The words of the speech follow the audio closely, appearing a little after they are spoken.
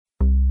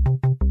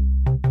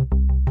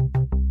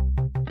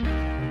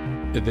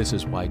This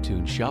is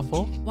Y-Tune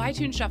Shuffle.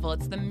 Y-Tune Shuffle,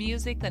 it's the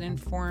music that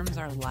informs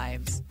our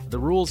lives. The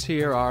rules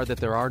here are that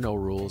there are no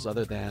rules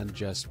other than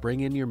just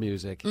bring in your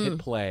music, hit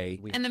play.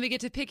 And then we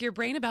get to pick your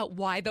brain about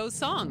why those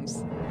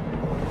songs.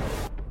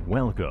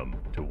 Welcome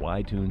to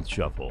Y-Tune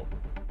Shuffle,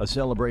 a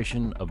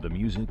celebration of the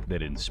music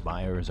that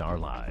inspires our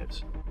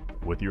lives.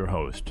 With your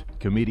host,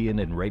 comedian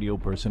and radio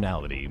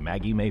personality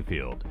Maggie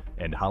Mayfield,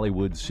 and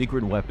Hollywood's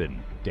secret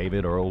weapon,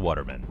 David Earl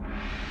Waterman.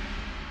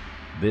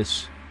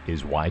 This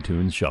is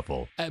Y-Tune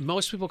Shuffle.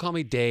 Most people call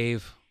me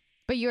Dave.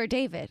 But you're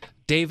David.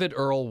 David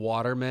Earl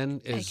Waterman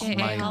is AKA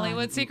my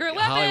Hollywood secret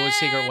weapon. Hollywood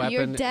secret weapon.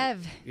 You're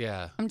Dev.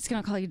 Yeah. I'm just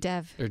going to call you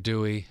Dev. Or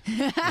Dewey.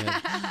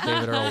 Yeah.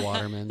 David Earl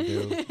Waterman.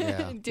 Dew.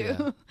 Yeah. Do.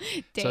 Yeah.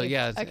 Dave. So,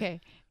 yeah. Okay,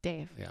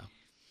 Dave. Yeah.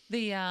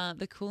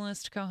 The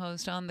coolest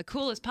co-host on the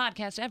coolest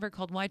podcast ever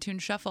called Y-Tune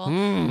Shuffle.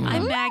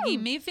 I'm Maggie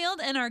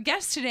Mayfield, and our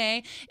guest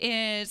today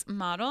is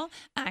model,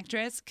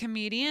 actress,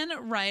 comedian,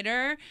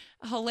 writer,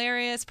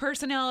 hilarious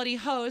personality,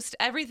 host,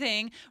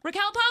 everything,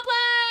 Raquel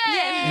Poplin!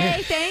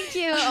 Yay, thank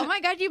you. Oh my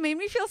God, you made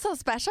me feel so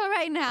special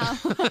right now.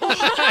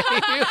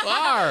 You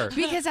are.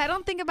 Because I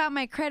don't think about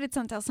my credits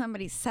until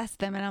somebody says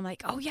them, and I'm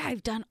like, oh yeah,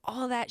 I've done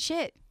all that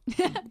shit.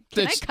 Can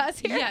I cuss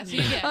here? Yes,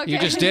 you can. Okay. You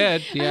just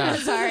did. Yeah.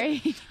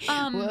 Sorry.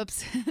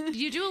 Whoops.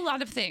 You do a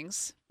lot of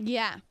things.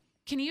 Yeah.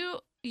 Can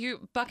your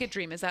bucket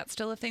dream, is that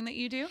still a thing that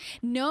you do?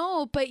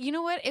 No, but you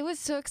know what? It was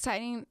so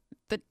exciting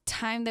the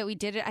time that we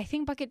did it. I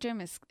think Bucket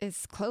Dream is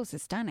close.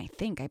 It's done, I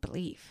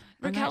believe.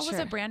 I'm Raquel not was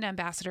sure. a brand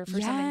ambassador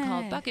for something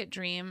called Bucket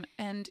Dream.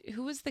 And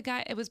who was the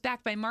guy? It was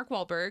backed by Mark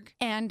Wahlberg.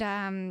 And,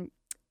 oh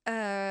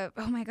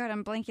my God,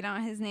 I'm blanking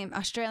on his name.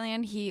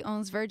 Australian. He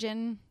owns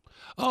Virgin.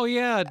 Oh,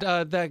 yeah.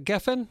 That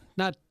Geffen?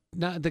 Not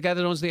the guy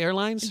that owns the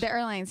airlines? The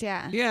airlines,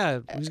 yeah. Yeah.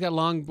 He's got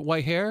long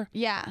white hair.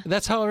 Yeah.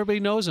 That's how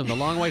everybody knows him. The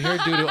long white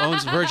haired dude who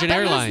owns Virgin But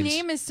Airlines. his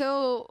name is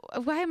so.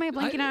 Why am I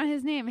blanking on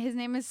his name? His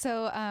name is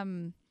so.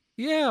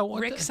 Yeah. What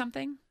Rick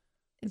something?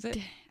 Is it?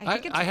 I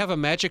think it's. I have a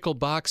magical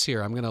box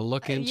here. I'm going to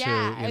look into,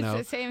 yeah, you know.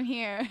 it's the same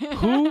here.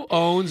 Who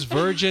owns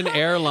Virgin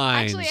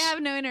Airlines? Actually, I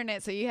have no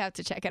internet, so you have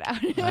to check it out.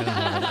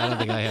 I don't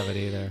think I have it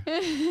either.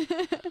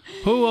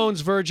 Who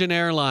owns Virgin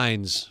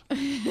Airlines?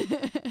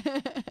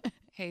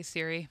 Hey,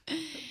 Siri.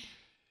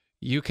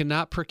 You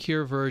cannot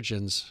procure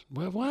virgins.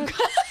 What?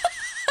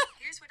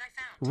 Here's what I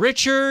found.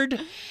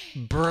 Richard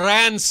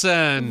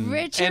Branson.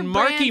 Richard and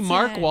Marky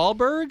Mark Branson.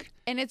 Wahlberg?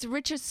 And it's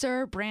Richard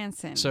Sir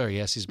Branson. Sir,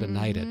 yes, he's been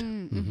knighted.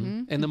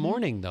 In the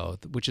morning, though,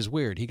 which is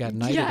weird. He got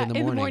knighted Yeah, in the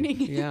morning.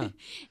 Yeah.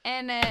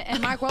 and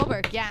Mark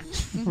Wahlberg, yeah.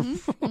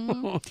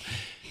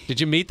 Did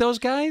you meet those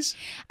guys?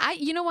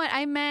 You know what?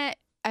 I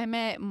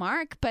met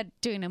Mark, but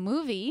doing a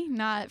movie,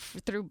 not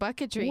through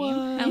Bucket Dream. What?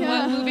 And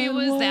what movie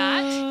was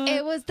that?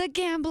 It was The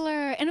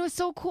Gambler, and it was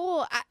so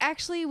cool.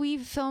 Actually, we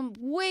filmed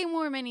way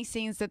more many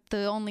scenes than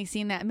the only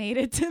scene that made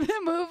it to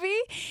the movie.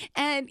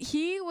 And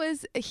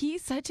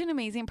he's such an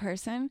amazing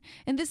person.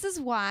 And this is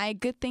why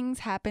good things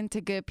happen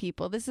to good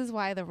people. This is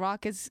why The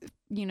Rock is,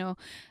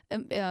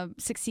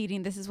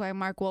 succeeding. This is why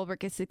Mark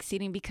Wahlberg is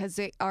succeeding, because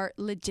they are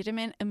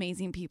legitimate,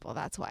 amazing people.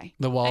 That's why.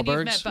 The And you've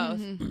Wahlbergs?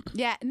 met both.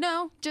 Yeah,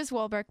 no, just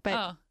Wahlberg,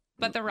 but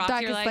But The Rock,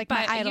 Doc you're is like, like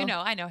my but idol.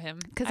 I know him.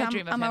 because I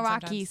dream of I'm him a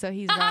Rocky, sometimes. so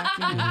he's Rock.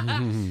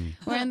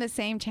 We're in the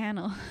same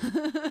channel.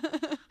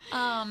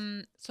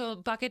 So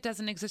Bucket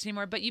doesn't exist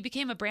anymore, but you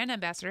became a brand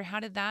ambassador. How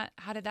did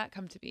that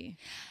come to be?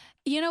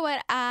 You know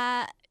what?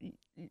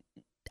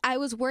 I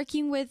was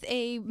working with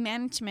a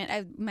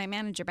management. My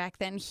manager back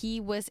then, he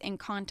was in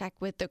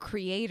contact with the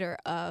creator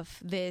of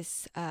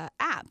this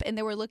app, and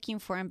they were looking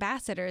for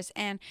ambassadors.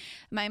 And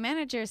my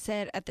manager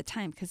said at the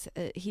time, because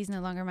he's no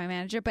longer my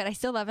manager, but I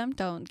still love him.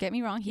 Don't get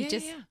me wrong. He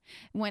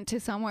went to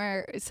some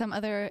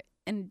other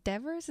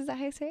endeavors. Is that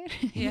how you say it?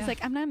 Yeah. He's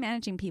like, I'm not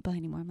managing people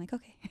anymore. I'm like,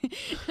 okay.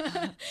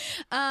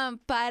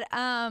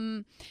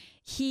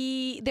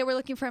 They were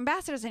looking for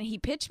ambassadors, and he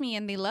pitched me,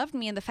 and they loved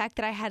me, and the fact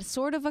that I had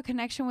sort of a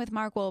connection with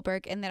Mark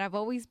Wahlberg, and that I've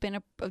always been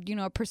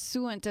a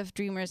pursuant of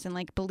dreamers and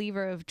like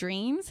believer of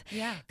dreams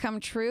come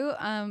true.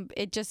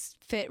 It just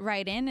fit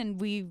right in, and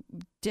we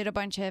did a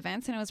bunch of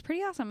events, and it was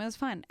pretty awesome. It was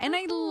fun, and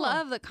I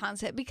love the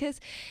concept because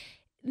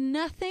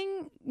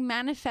nothing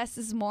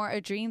manifests more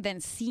a dream than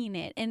seeing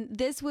it, and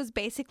this was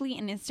basically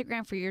an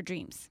Instagram for your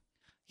dreams.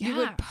 You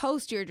would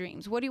post your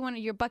dreams. What do you want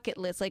on your bucket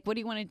list? Like, what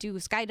do you want to do?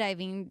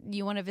 Skydiving?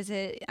 You want to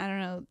visit, I don't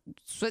know,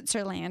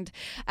 Switzerland?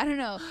 I don't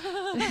know.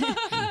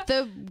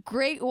 The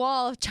Great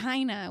Wall of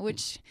China,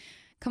 which,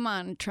 come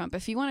on, Trump.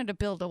 If you wanted to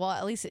build a wall,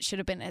 at least it should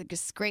have been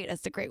as great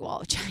as the Great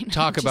Wall of China.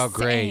 Talk I'm about just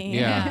great. saying.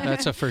 Yeah,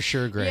 that's a for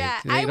sure great.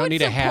 Yeah, You I don't would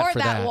need a hat support for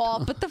that that.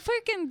 wall, but the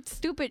freaking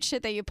stupid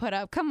shit that you put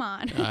up, come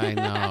on. I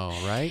know,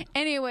 right?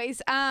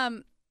 Anyways,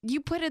 you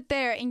put it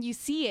there and you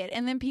see it,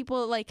 and then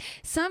people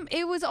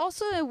it was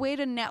also a way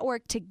to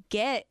network to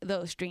get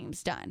those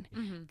dreams done,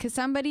 because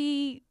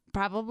somebody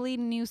probably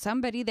knew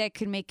somebody that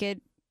could make it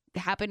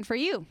happen for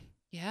you.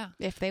 Yeah.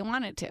 If they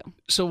wanted to.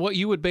 So what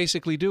you would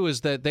basically do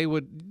is that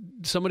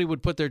somebody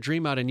would put their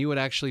dream out, and you would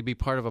actually be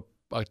part of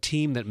a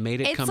team that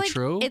made it come like,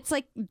 true? It's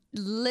like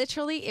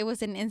literally it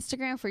was an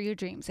Instagram for your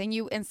dreams. And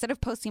you, instead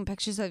of posting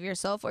pictures of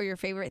yourself or your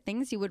favorite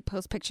things, you would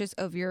post pictures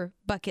of your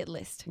bucket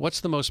list.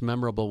 What's the most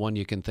memorable one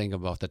you can think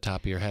of off the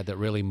top of your head that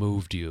really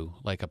moved you,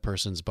 like a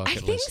person's bucket I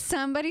think list?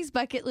 somebody's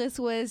bucket list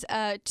was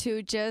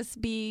to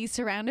just be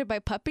surrounded by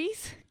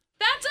puppies.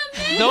 That's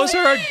amazing. Those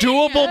are a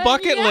doable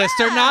bucket list.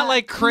 They're not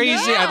like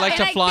crazy. No, I'd like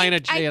to and I fly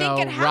think- in a I think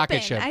it rocket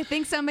happened. ship. I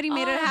think somebody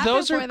made it happen.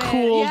 Those are for them.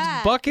 cool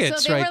Yeah.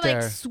 buckets so they right were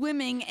there. like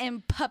swimming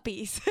in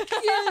puppies.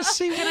 Yeah,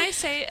 see, Can I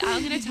say,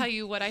 I'm going to tell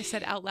you what I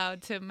said out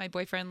loud to my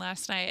boyfriend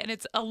last night, and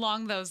it's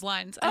along those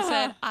lines. I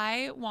said,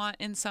 I want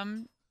in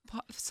some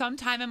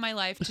time in my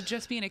life to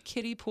just be in a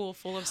kiddie pool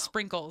full of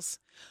sprinkles.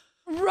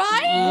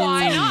 Right?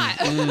 Why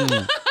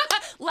not?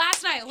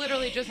 Last night,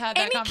 literally just had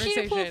that Any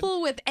conversation. kiddie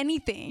pool with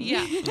anything.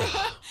 Yeah.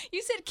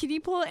 You said kiddie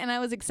pool, and I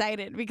was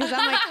excited because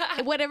I'm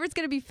like, whatever it's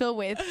going to be filled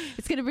with,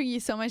 it's going to bring you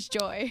so much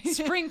joy.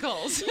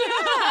 Sprinkles.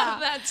 Yeah.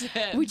 That's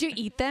it. Would you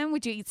eat them?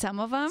 Would you eat some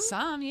of them?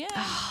 Some, yeah.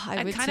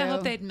 I would kind of too.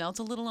 hope they'd melt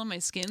a little on my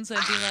skin so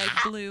I'd be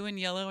like blue and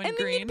yellow and, And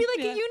then green. you'd be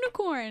like Yeah. a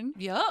unicorn.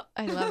 Yup.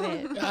 I love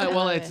it.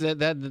 well, it's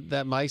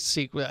that my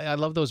secret. I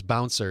love those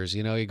bouncers.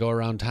 You know, you go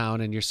around town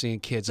and you're seeing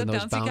kids The in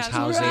those bouncy bounce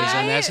castles. houses,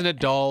 and as Right? an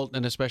adult,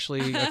 and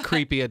especially a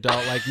creepy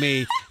adult like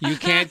me, you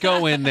can't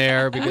go in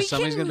there because We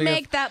somebody's can going to be.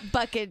 make that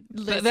bucket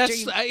list.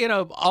 That's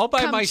dream. all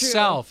by come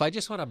myself. I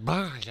just want to,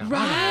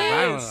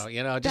 Right.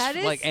 just That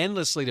is- like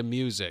endlessly to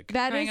music.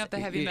 That Crank is up the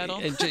heavy metal.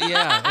 And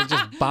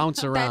just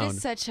bounce that around.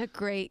 is such a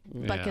great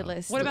bucket Yeah.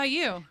 list. What about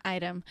you,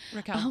 item?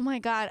 Raquel? Oh my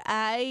god,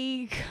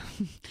 I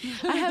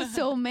have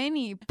so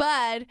many,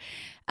 but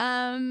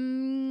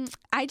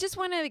I just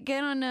want to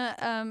get on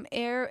a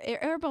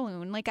air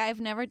balloon. Like I've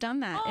never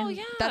done that. Oh, and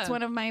yeah. that's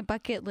one of my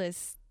bucket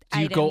list. Do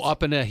you items. go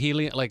up in a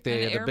helium, like An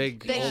the air-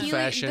 big The heli-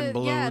 old-fashioned the-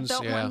 balloons?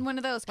 Yeah, one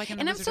of those. Like in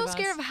The and I'm Wizard so of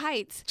scared Oz. of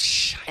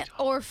heights I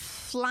or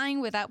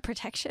flying without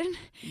protection.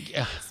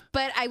 Yeah.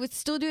 But I would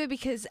still do it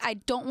because I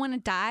don't want to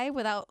die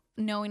without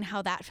knowing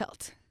how that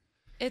felt.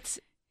 It's,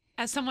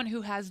 as someone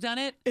who has done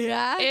it,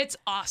 Yeah, it's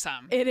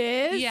awesome. it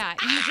is. Yeah,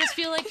 you just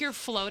feel like you're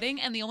floating,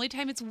 and the only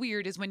time it's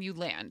weird is when you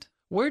land.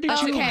 Where did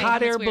you Okay.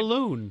 hot air That's weird.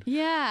 balloon?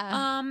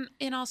 Yeah.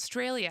 In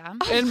Australia.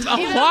 And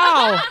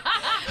wow!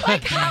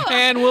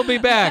 And we'll be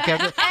back.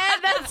 After,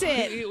 And that's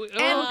it.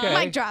 And Okay.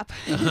 mic drop.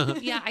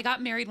 Yeah, I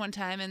got married one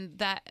time, and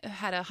that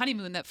had a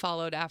honeymoon that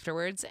followed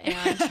afterwards. And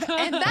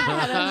And that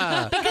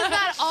had because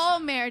not all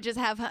marriages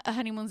have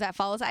honeymoons that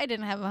follows. I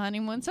didn't have a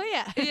honeymoon, so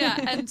yeah. yeah,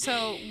 and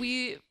so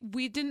we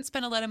didn't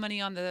spend a lot of money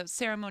on the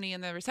ceremony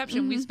and the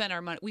reception. We spent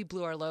our money. We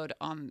blew our load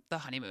on the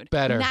honeymoon.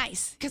 Better.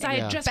 Nice. Because I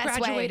Yeah. had just Best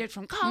way. graduated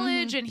from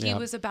college, and he Yep.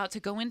 was about to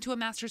go into a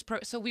master's pro.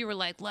 So we were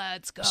like,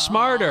 "Let's go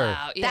Smarter.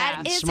 out."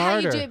 Yeah. That is how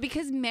you Smarter. do it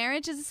because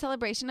marriage is a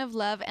celebration of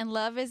love, and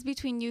love is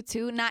between you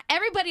two. Not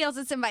everybody else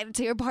is invited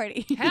to your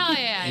party. Hell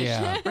yeah.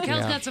 Yeah. Raquel's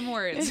Yeah. got some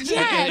words.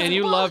 Yes. And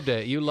you Well- loved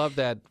it. You loved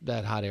that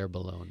hot air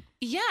balloon.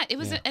 Yeah, it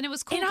was, Yeah. and it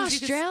was cool In 'cause you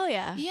could-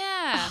 Australia.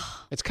 yeah.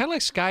 It's kind of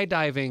like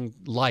skydiving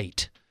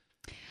light.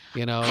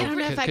 You know, I don't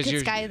know if I 'cause could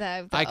you're-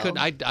 skydive. I could. though.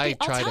 I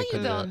I'll tried. tell I you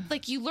couldn't though, do it.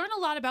 like you learn a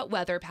lot about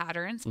weather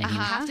patterns, and you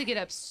Uh-huh. have to get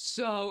up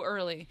so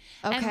early.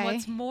 And Okay.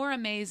 what's more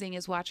amazing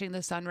is watching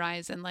the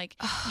sunrise, and like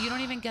you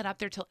don't even get up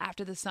there till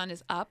after the sun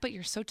is up, but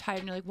you're so tired,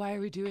 and you're like, "Why are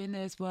we doing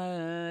this? What?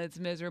 It's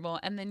miserable."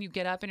 And then you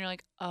get up, and you're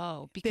like,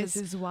 "Oh, because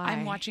is why.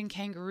 I'm watching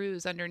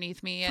kangaroos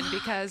underneath me," and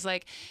because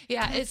like,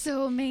 yeah, That's it's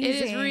so amazing.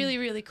 It is really,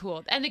 really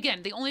cool. And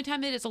again, the only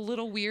time it is a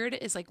little weird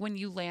is like when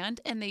you land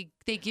and they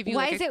give you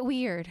Why like is it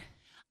weird?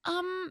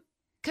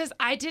 because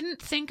I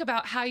didn't think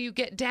about how you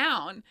get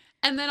down,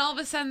 and then all of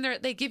a sudden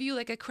they give you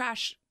like a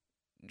crash,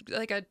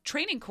 like a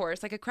training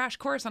course, like a crash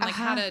course on like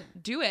how Uh-huh. to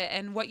do it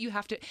and what you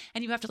have to,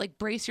 and you have to like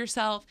brace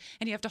yourself,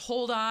 and you have to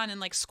hold on and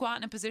like squat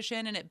in a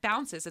position, and it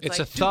bounces. It's like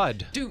a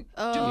thud. Doom,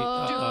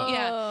 Oh.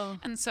 yeah.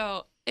 And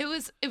so it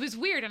was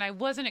weird, and I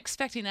wasn't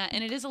expecting that,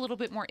 and it is a little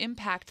bit more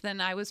impact than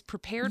I was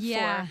prepared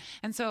Yeah. for,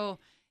 and so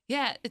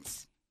yeah,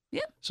 it's.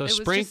 Yeah. So it was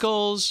just-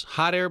 sprinkles,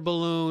 hot air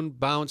balloon,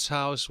 bounce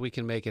house, we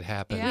can make it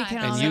happen. Yeah, We can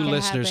all and you make it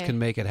listeners happen. can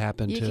make it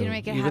happen You too. can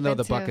make it even though happen,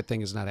 the too. bucket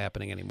thing is not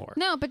happening anymore.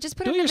 No, but just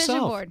put Do it it on the vision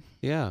yourself. board.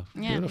 Yeah,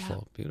 Yeah.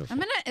 beautiful, beautiful.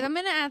 I'm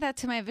gonna add that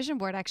to my vision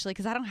board actually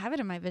because I don't have it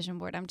in my vision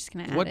board. I'm just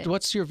gonna add it.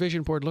 What's your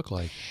vision board look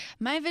like?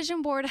 My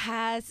vision board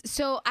has.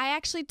 So I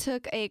actually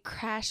took a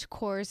crash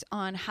course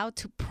on how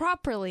to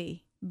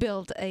properly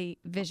build a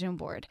vision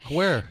board.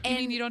 Where? You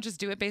mean you don't just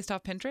do it based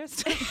off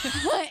Pinterest?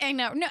 I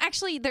know. No,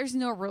 actually, there's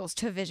no rules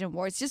to vision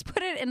boards. Just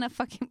put it in a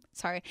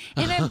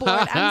in a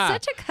board. I'm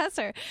such a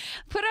cusser.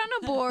 Put it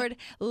on a board,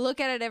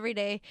 look at it every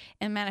day,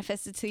 and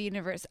manifest it to the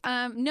universe.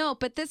 No,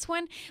 but this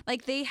one,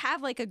 like they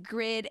have like a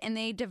grid, and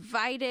they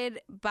divided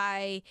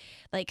by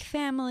like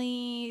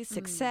family,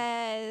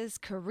 success,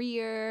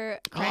 career,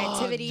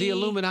 creativity. Oh, the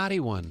Illuminati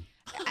one.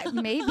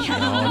 Maybe. I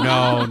don't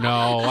know.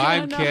 No.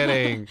 I'm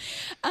kidding.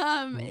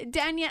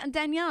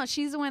 Danielle,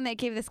 she's the one that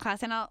gave this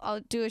class, and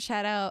I'll do a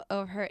shout out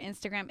of her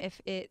Instagram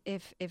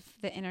if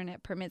the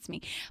internet permits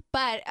me.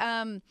 But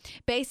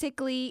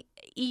basically,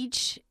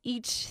 each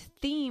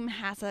theme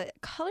has a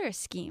color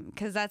scheme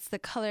because that's the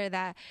color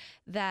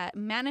that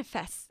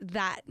manifests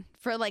that.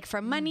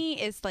 For money,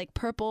 it's like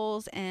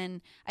purples,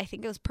 and I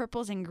think it was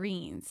purples and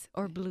greens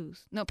or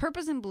blues. No,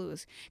 purples and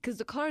blues because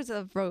the colors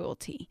of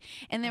royalty.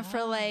 And then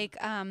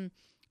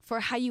for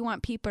how you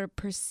want people to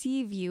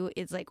perceive you,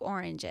 it's like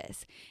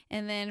oranges.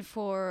 And then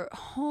for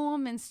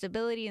home and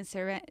stability and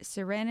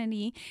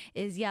serenity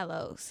is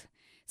yellows.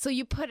 So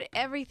you put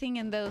everything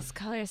in those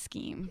color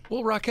scheme.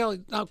 Well, Raquel,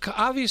 now,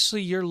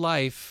 obviously your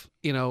life,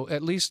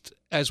 at least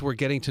as we're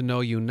getting to know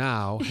you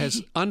now,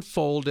 has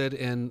unfolded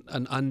in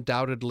an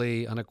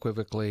undoubtedly,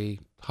 unequivocally,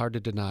 hard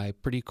to deny,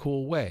 pretty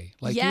cool way.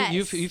 Like yes.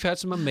 you've had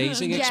some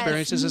amazing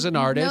experiences as an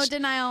artist. No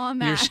denial on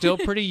that. You're still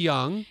pretty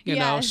young,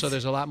 Yes. so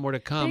there's a lot more to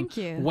come. Thank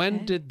you.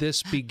 When did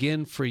this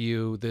begin for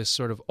you, this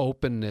sort of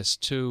openness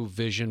to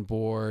vision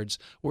boards?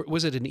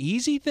 Was it an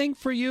easy thing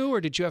for you,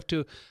 or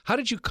how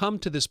did you come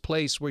to this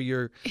place where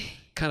you're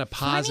kind of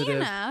positive? Funny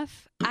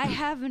enough, I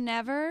have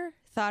never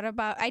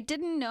I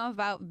didn't know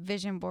about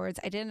vision boards.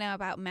 I didn't know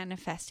about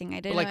manifesting.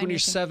 I didn't know when you're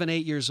anything. 7,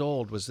 8 years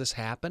old, was this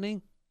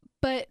happening?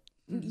 But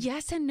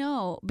yes and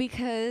no,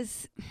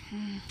 because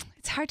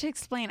it's hard to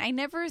explain. I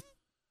never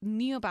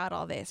knew about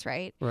all this,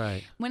 right?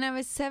 Right. When I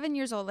was 7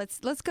 years old,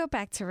 let's go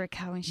back to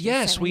Raquel when she was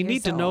Yes, 7 we years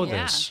need to know old.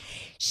 this.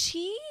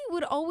 She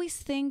would always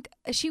think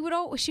she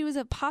was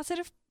a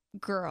positive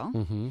girl.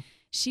 Mm-hmm.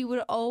 She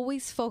would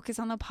always focus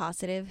on the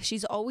positive.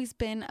 She's always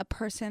been a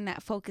person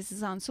that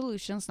focuses on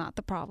solutions, not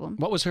the problem.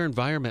 What was her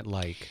environment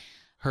like?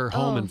 Her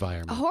home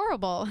environment?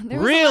 Horrible. There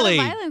was Really?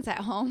 a lot of violence at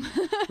home.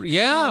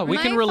 Yeah, we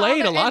My can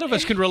relate. father- A lot of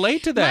us can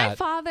relate to that. My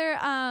father,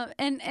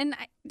 and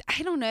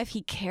I don't know if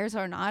he cares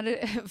or not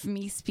of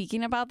me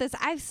speaking about this.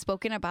 I've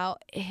spoken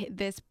about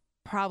this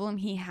problem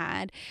he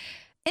had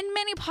in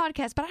many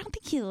podcasts, but I don't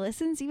think he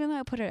listens, even though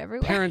I put it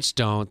everywhere. Parents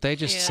don't. They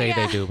just say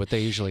they do, but they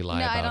usually lie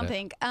no, about it. I don't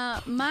think.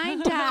 My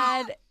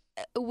dad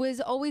was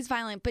always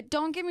violent, but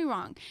don't get me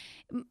wrong.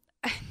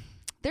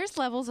 There's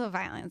levels of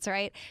violence,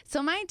 right?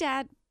 So my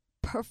dad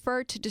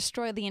preferred to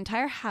destroy the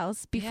entire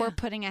house before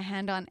putting a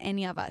hand on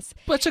any of us.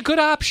 But it's a good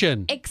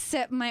option.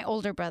 Except my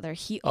older brother.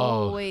 He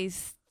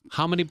always...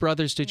 How many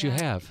brothers did you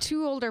have?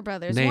 2 older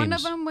brothers. Names. One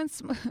of them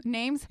was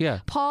names. Yeah.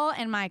 Paul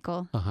and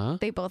Michael. Uh-huh.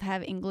 They both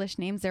have English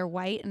names. They're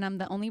white, and I'm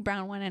the only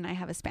brown one, and I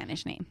have a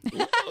Spanish name.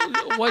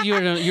 What,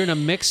 you're in a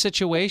mixed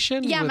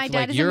situation? Yeah, with my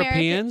dad is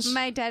Europeans? American.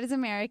 My dad is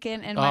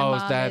American, and my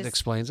mom that is...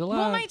 explains a lot.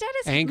 Well, my dad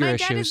is anger my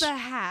issues. dad is a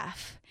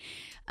half.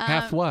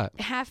 Half what?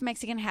 Half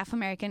Mexican, half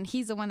American.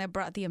 He's the one that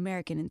brought the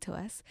American into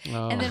us.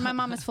 Oh. And then my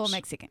mom is full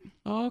Mexican.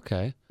 Oh,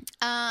 okay.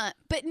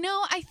 But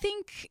no, I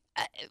think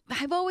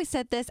I've always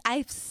said this.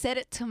 I've said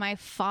it to my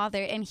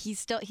father, and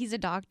he's a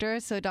doctor,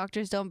 so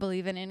doctors don't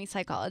believe in any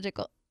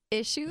psychological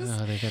issues.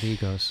 Oh, they got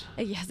egos.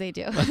 Yes, they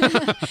do.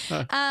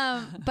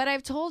 But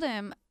I've told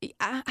him,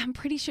 I'm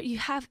pretty sure you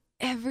have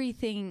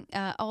everything,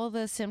 all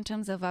the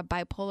symptoms of a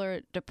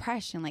bipolar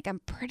depression. Like,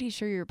 I'm pretty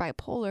sure you're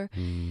bipolar.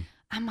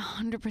 I'm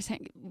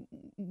 100%.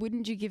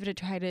 Wouldn't you give it a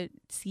try to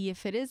see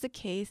if it is the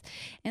case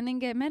and then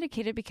get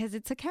medicated, because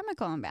it's a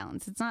chemical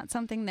imbalance. It's not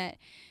something that,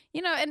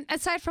 and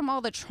aside from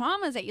all the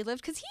traumas that you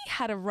lived, because he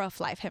had a rough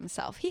life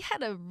himself. He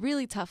had a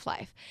really tough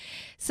life.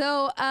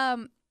 So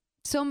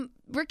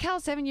Raquel,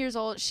 7 years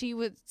old, she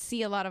would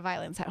see a lot of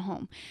violence at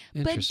home,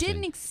 but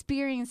didn't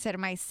experience it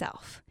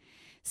myself.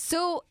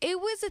 So it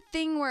was a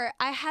thing where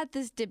I had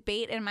this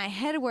debate in my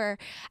head where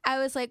I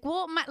was like,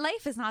 well, my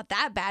life is not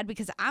that bad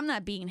because I'm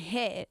not being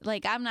hit.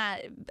 Like, I'm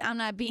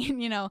not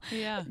being,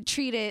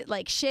 treated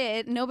like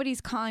shit.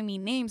 Nobody's calling me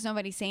names.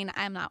 Nobody's saying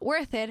I'm not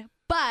worth it.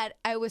 But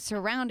I was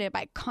surrounded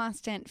by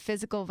constant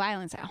physical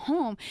violence at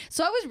home.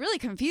 So I was really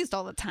confused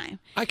all the time.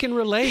 I can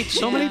relate.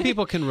 So many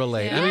people can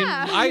relate.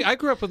 Yeah. I mean, I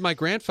grew up with my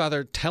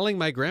grandfather telling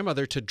my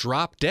grandmother to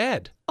drop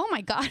dead. Oh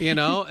my God.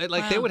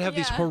 They would have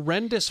these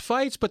horrendous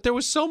fights, but there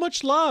was so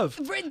much love.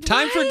 Right.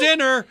 Time for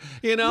dinner,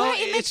 Right, it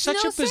it's makes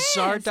such no a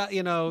bizarre,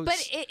 sense.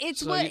 But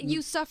it's so what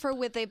you suffer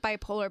with a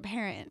bipolar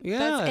parent.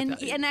 Yeah.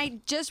 And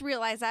I just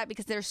realized that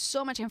because there's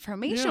so much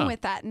information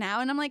with that now.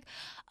 And I'm like,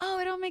 oh,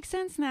 it all makes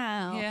sense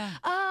now. Yeah.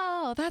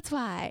 Oh, that's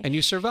why. And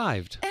you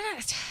survived. And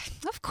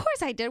of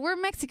course I did. We're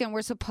Mexican.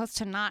 We're supposed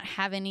to not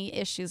have any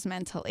issues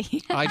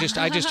mentally. I just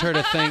heard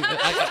a thing.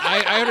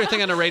 I heard a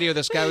thing on the radio.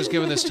 This guy was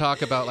giving this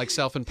talk about like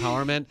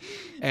self-empowerment,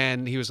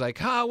 and he was like,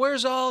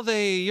 where's all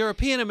the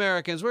European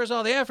Americans? Where's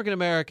all the African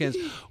Americans?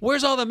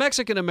 Where's all the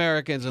Mexican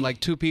Americans? And like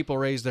 2 people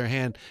raised their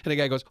hand, and the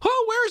guy goes,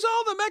 where's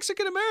all the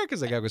Mexican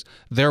Americans? The guy goes,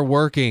 they're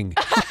working.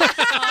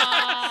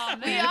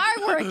 We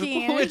are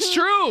working. Well, it's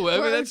true. I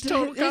mean, that's a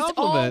total compliment. It's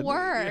all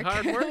work. You're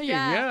hardworking.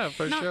 Yeah,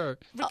 for sure.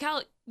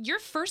 Raquel, your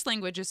first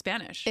language is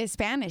Spanish. It's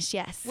Spanish,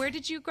 yes. Where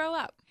did you grow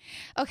up?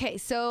 Okay,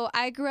 so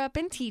I grew up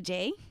in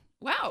TJ,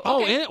 Wow.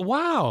 Oh, okay.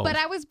 wow. But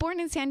I was born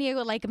in San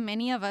Diego, like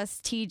many of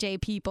us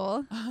TJ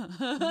people.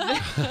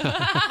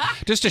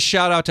 Just a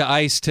shout out to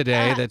Ice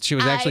today that she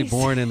was actually Ice.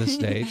 born in the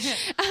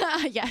States.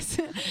 Yes.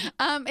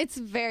 It's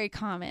very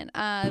common.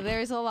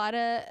 There's a lot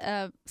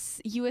of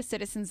U.S.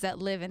 citizens that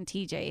live in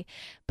TJ,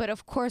 but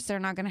of course they're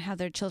not going to have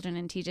their children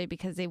in TJ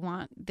because they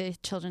want the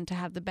children to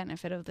have the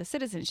benefit of the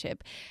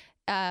citizenship.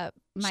 My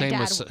Same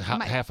dad, with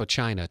half of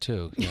China,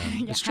 too. Yeah,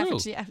 it's true.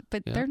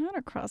 But they're not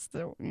across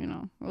the,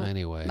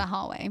 Anyway. the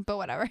hallway, but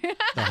whatever.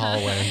 The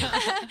hallway.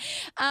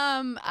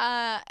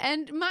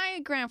 And my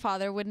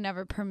grandfather would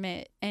never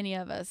permit any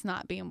of us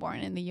not being born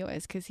in the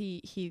U.S. because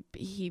he's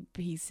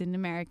an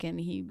American.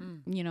 He,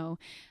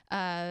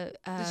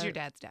 This is your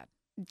dad's dad.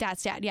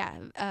 Dad's dad,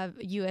 yeah.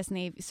 U.S.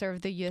 Navy,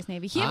 served the U.S.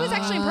 Navy. He was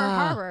actually in Pearl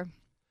Harbor.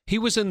 He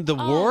was in the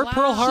war, wow.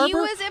 Pearl Harbor? He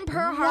was in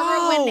Pearl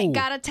Harbor when they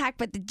got attacked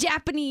by the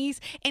Japanese,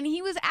 and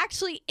he was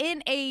actually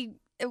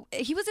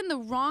he was in the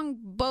wrong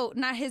boat,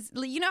 not his.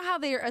 You know how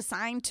they're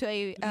assigned to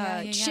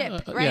a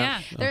ship, right? Yeah.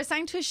 They're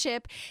assigned to a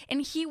ship,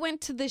 and he went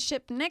to the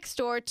ship next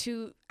door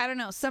to, I don't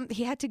know,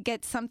 he had to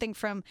get something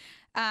from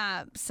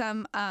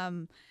some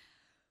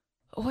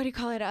what do you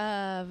call it?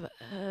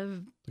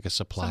 Like a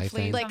supply Some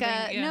fleet, thing? Like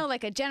something,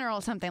 like a general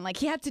or something. Like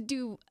he had to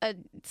do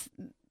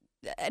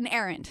an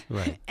errand.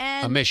 Right.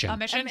 And A mission. A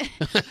mission? no,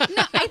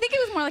 I think it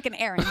was more like an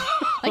errand.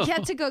 Like he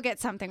had to go get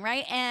something,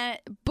 right? And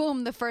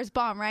boom, the first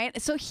bomb,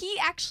 right? So he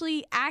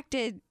actually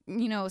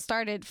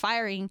started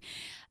firing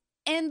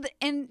and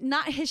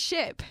not his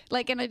ship,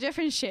 like in a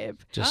different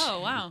ship.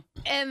 Oh, wow.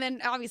 And then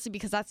obviously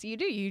because that's what you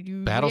do,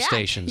 you Battle react.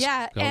 stations.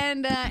 Yeah. Go.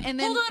 And then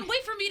Hold on,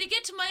 wait for me to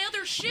get to my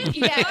other ship.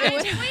 Yeah, it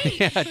was- Wait.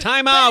 Yeah,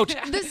 time out.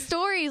 the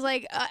stories,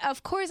 like,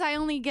 of course, I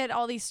only get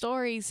all these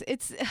stories.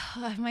 It's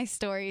my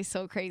story is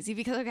so crazy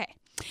because, okay,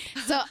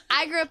 so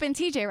I grew up in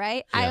TJ,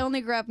 right? I Yeah. only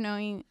grew up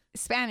knowing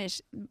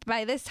Spanish.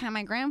 By this time,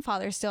 my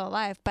grandfather's still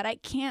alive, but I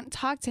can't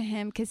talk to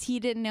him because he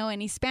didn't know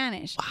any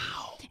Spanish.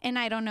 Wow. And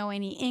I don't know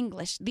any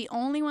English. The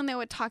only one that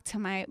would talk to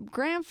my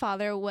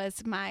grandfather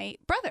was my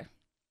brother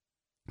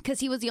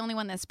because he was the only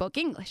one that spoke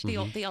English.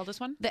 The eldest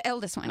one? The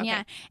eldest one, Okay.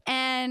 yeah.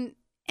 And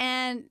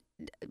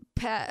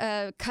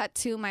cut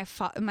to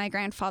my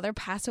grandfather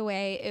passed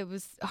away. It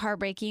was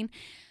heartbreaking.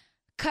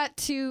 Cut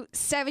to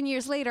 7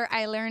 years later,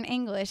 I learned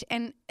English.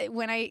 And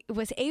when I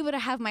was able to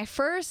have my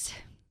first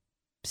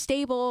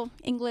stable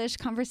English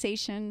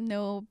conversation,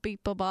 no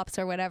beep bops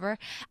or whatever,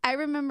 I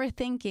remember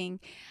thinking,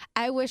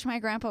 I wish my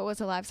grandpa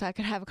was alive so I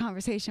could have a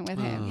conversation with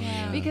him.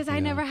 Yeah, Because I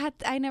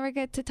yeah. never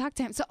get to talk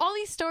to him. So all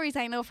these stories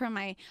I know from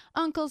my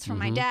uncles, from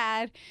Mm-hmm. my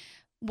dad,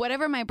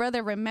 whatever my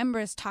brother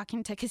remembers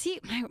talking to, because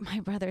my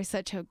brother is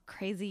such a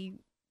crazy,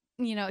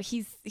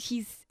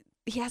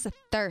 he has a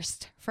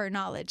thirst for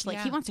knowledge. Like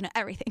he Yeah. wants to know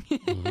everything.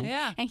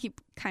 Yeah. And he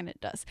kind of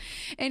does.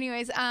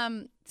 Anyways,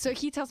 so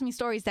he tells me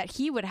stories that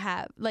he would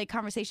have, like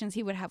conversations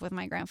he would have with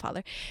my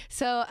grandfather.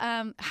 So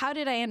how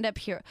did I end up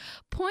here?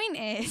 Point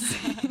is,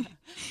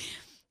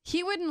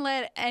 he wouldn't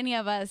let any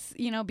of us,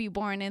 be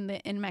born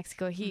in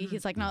Mexico.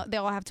 He's like, no, they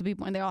all have to be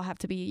born. They all have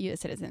to be U.S.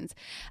 citizens.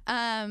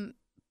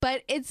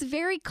 But it's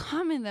very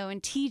common though in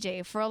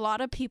TJ for a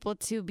lot of people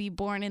to be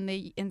born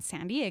in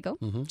San Diego,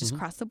 just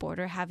cross the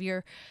border, have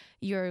your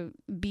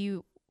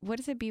what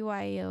is it,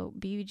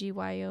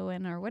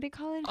 BGYN, or what do you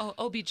call it? Oh,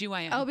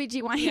 OBGYN.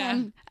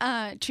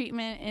 OBGYN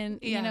treatment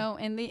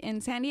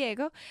in San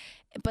Diego,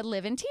 but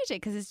live in TJ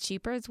because it's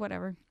cheaper, it's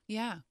whatever.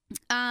 Yeah.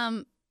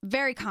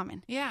 Very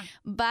common. Yeah.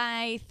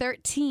 By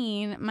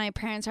 13, my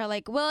parents are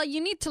like, well, you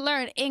need to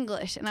learn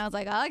English. And I was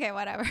like, oh, okay,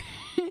 whatever.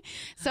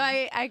 So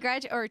I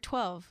graduated, or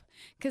 12,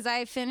 because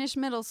I finished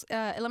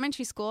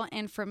elementary school.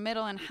 And for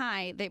middle and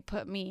high, they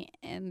put me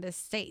in the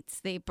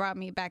States. They brought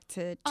me back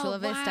to Chula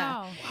Vista.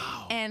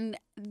 Wow. And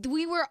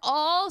we were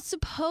all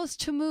supposed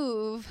to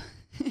move.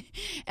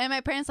 And my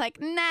parents like,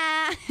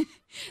 nah.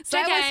 So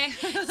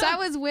I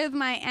was with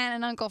my aunt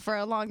and uncle for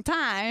a long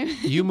time.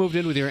 You moved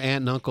in with your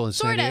aunt and uncle in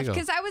Sort San of, Diego.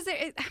 because I was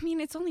there. I mean,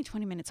 it's only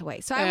 20 minutes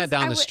away. So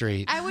Down the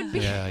street. I would be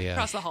Yeah.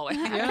 Across the hallway.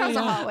 across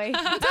the hallway.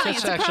 I'm telling you, That's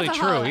it's across actually the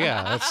true. hallway.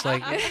 Yeah, that's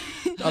like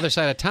the other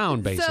side of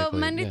town, basically. So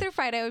Monday Yeah. through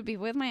Friday, I would be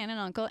with my aunt and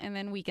uncle, and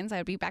then weekends I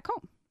would be back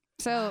home.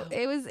 So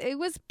it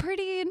was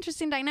pretty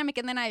interesting dynamic.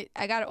 And then I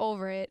got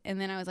over it, and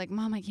then I was like,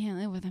 Mom, I can't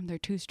live with them. They're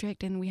too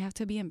strict, and we have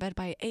to be in bed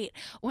by 8.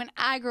 When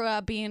I grew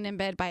up being in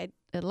bed by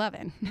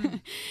 11,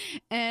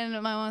 and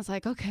my mom's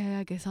like, okay,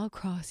 I guess I'll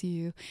cross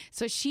you.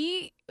 So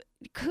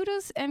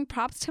kudos and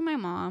props to my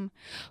mom,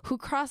 who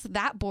crossed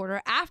that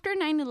border after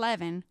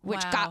 9/11,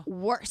 which Wow. got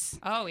worse,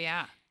 Oh,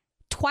 yeah.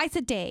 twice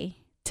a day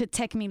to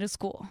take me to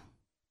school.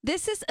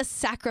 This is a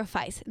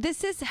sacrifice.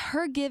 This is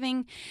her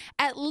giving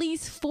at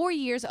least 4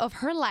 years of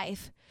her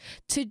life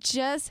to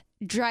just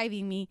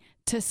driving me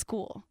to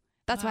school.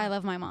 That's why I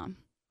love my mom.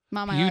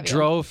 Mom, I You love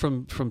drove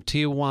from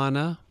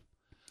Tijuana.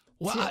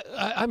 Well,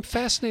 I'm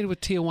fascinated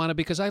with Tijuana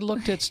because I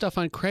looked at stuff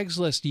on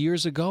Craigslist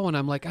years ago, and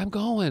I'm like, I'm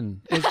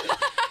going.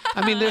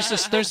 I mean, there is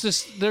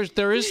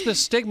this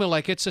stigma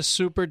like it's a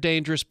super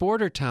dangerous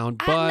border town,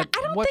 but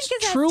what's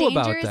think it's true as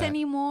about dangerous that?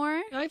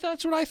 anymore.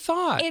 That's what I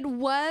thought. It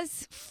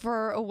was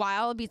for a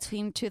while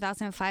between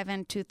 2005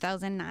 and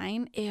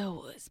 2009. It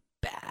was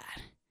bad.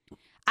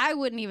 I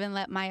wouldn't even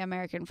let my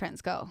American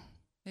friends go.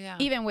 Yeah.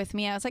 Even with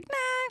me, I was like,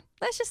 nah,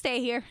 let's just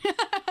stay here.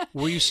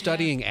 Were you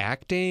studying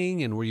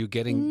acting and were you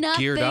getting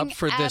geared Nothing up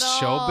for at this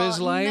all. showbiz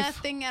life?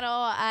 Nothing at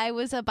all. I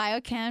was a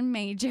biochem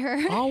major.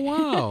 Oh,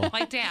 wow.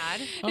 Like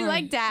Dad. All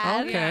Like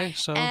Dad. Okay,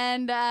 so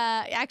And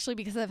actually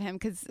because of him,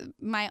 because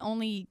my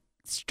only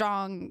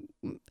strong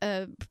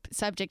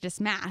subject is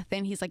math,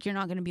 and he's like, you're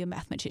not going to be a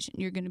mathematician.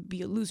 You're going to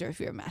be a loser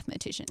if you're a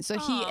mathematician. So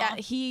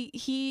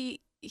he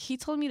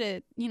told me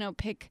to,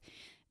 pick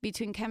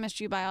between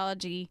chemistry,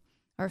 biology,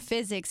 or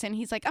physics, and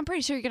he's like, I'm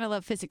pretty sure you're gonna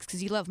love physics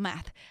because you love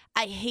math.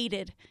 I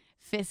hated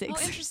physics.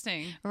 Oh,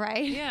 interesting.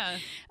 Right? Yeah.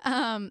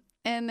 And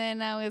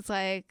then I was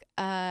like,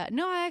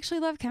 no, I actually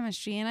love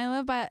chemistry and I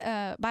love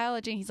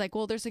biology. And he's like,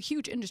 well, there's a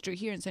huge industry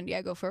here in San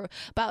Diego for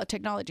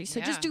biotechnology, so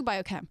just do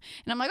biochem.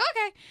 And I'm like,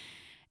 okay.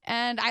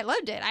 And I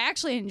loved it. I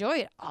actually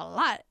enjoyed it a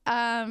lot.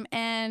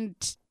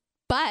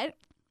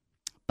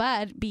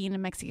 But being a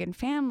Mexican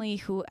family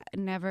who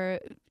never,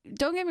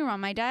 don't get me wrong,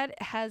 my dad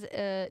has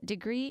a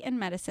degree in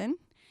medicine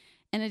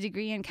and a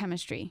degree in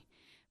chemistry,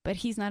 but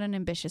he's not an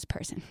ambitious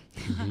person.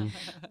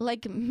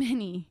 Like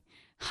many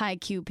high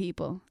Q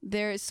people,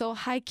 they're so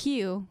high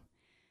Q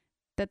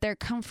that they're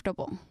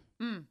comfortable.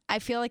 I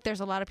feel like there's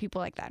a lot of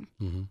people like that.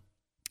 And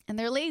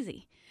they're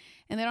lazy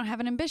and they don't have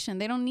an ambition.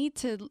 They don't need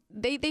to,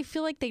 they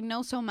feel like they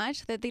know so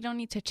much that they don't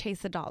need to chase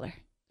the dollar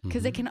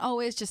because they can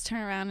always just turn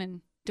around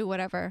and do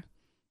whatever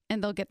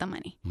and they'll get the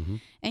money.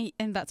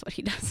 And that's what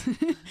he does.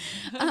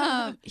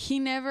 He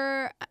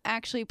never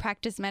actually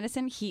practiced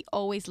medicine. He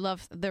always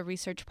loved the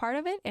research part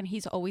of it, and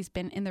he's always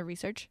been in the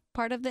research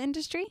part of the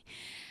industry.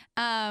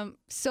 But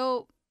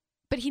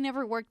he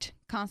never worked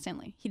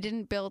constantly. He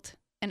didn't build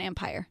an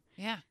empire.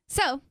 Yeah.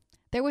 So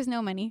there was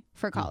no money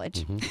for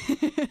college.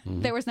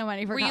 There was no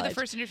money for college. Were you the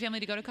first in your family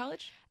to go to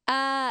college?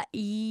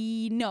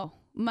 No.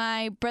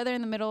 My brother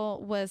in the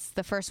middle was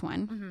the first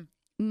one.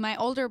 My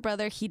older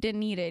brother, he didn't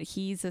need it.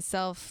 He's a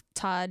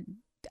self-taught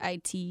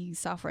IT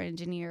software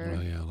engineer.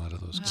 Oh, yeah, a lot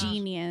of those guys.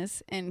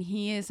 Genius, and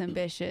he is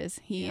ambitious.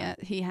 He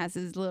has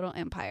his little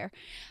empire,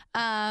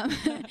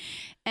 and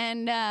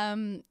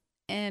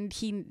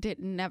he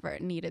never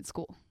needed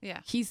school.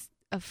 Yeah, he's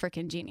a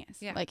freaking genius.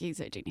 Yeah, like he's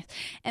a genius.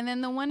 And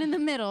then the one in the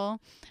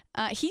middle,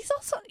 he's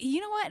also, you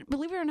know what?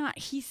 Believe it or not,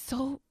 he's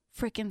so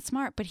freaking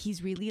smart, but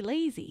he's really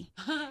lazy.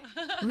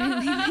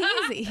 Really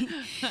lazy.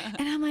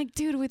 And I'm like,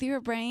 dude, with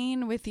your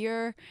brain, with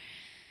your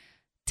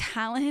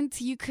talent,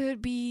 you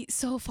could be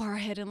so far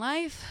ahead in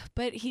life,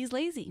 but he's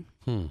lazy.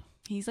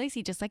 He's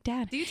lazy, just like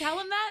Dad. Do you tell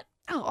him that?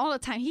 Oh, all the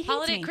time. He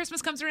hates me.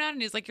 Christmas comes around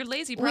and he's like, you're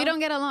lazy, bro. We don't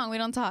get along. We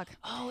don't talk.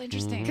 Oh,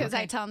 interesting. Because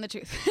I tell him the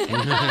truth. People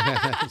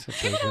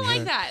don't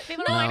like that.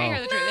 People don't like to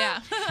hear the truth. Yeah.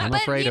 I'm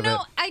but afraid you of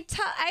know, it.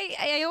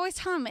 I always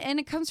tell him, and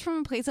it comes from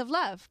a place of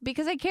love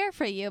because I care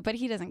for you. But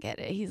he doesn't get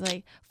it. He's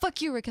like,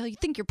 "Fuck you, Raquel. You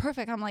think you're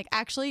perfect." I'm like,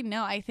 actually,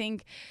 no. I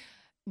think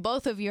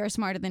both of you are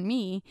smarter than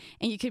me,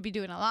 and you could be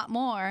doing a lot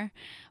more,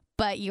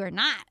 but you're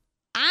not.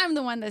 I'm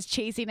the one that's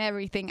chasing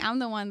everything. I'm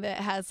the one that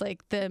has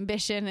like the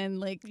ambition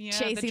and like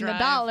chasing the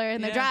dollar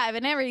and the drive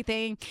and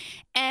everything.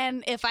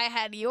 And if I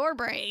had your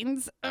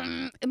brains,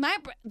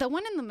 the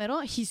one in the middle,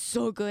 he's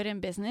so good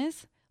in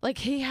business. Like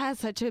he has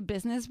such a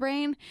business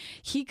brain.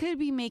 He could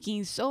be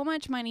making so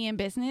much money in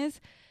business.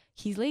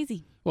 He's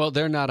lazy. Well,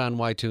 they're not on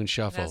Y-Tune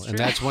Shuffle, That's and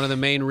true. that's one of the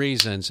main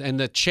reasons. And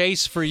the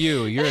chase for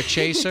you're a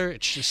chaser.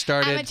 It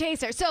started. I'm a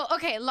chaser. So,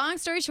 okay, long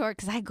story short,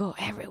 because I go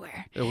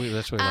everywhere. That's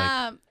what we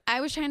like.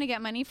 I was trying to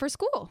get money for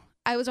school.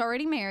 I was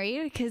already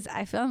married because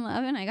I fell in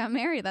love and I got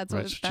married. That's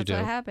what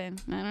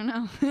happened. I don't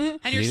know.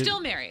 And you're still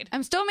married.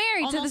 I'm still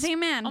married to the same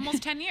man.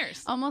 Almost 10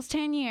 years. Almost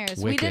 10 years.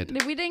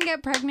 Wicked. We didn't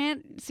get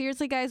pregnant.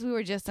 Seriously, guys, we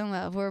were just in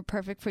love. We were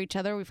perfect for each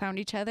other. We found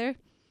each other.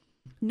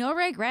 No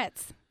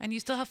regrets. And you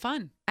still have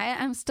fun.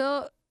 I'm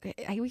still...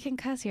 we can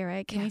cuss here,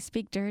 right? Can we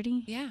speak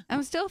dirty? Yeah.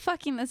 I'm still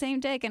fucking the same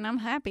dick and I'm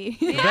happy.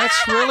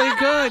 That's really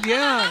good.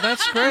 Yeah,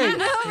 that's great.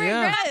 No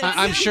regrets.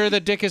 I'm sure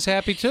the dick is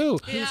happy too.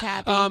 He's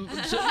happy.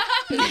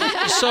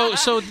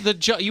 So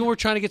you were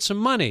trying to get some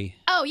money.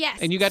 Oh, yes.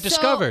 And you got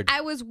discovered.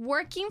 I was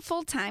working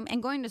full-time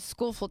and going to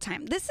school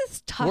full-time. This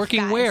is tough,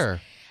 Working guys.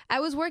 where? I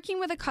was working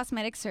with a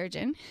cosmetic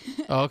surgeon.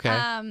 Oh,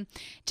 okay.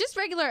 Just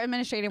regular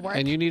administrative work.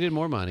 And you needed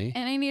more money.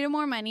 And I needed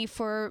more money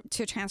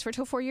to transfer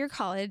to a 4-year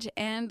college.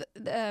 And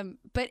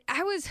but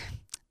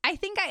I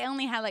think I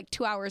only had like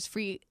 2 hours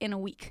free in a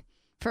week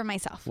for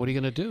myself. What are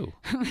you going to do?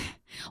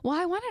 Well,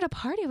 I wanted a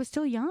party. I was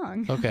still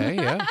young. Okay,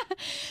 yeah.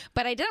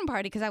 But I didn't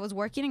party because I was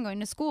working and going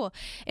to school.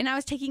 And I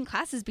was taking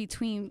classes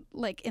between,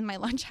 like, in my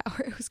lunch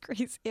hour. It was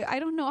crazy. I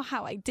don't know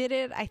how I did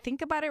it. I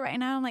think about it right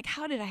now. I'm like,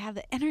 how did I have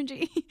the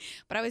energy?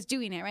 But I was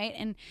doing it, right?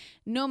 And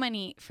no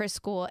money for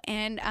school.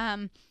 And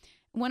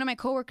one of my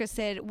coworkers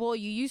said, well,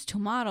 you used to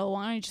model.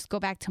 Why don't you just go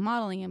back to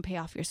modeling and pay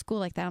off your school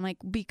like that? I'm like,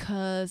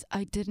 because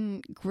I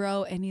didn't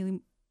grow any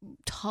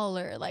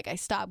taller. Like I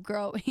stopped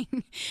growing.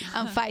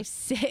 I'm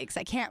 5'6".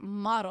 I can't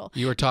model.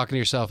 You were talking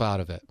yourself out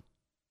of it.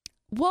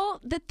 Well,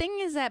 the thing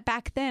is that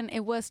back then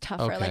it was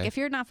tougher. Okay. Like if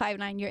you're not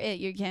 5'9", you're it.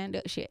 You can't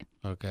do shit.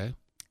 Okay.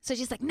 So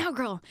she's like, no,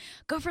 girl,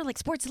 go for like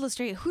Sports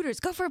Illustrated,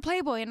 Hooters, go for a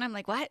Playboy. And I'm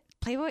like, what?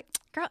 Playboy?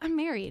 Girl, I'm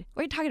married.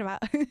 What are you talking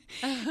about?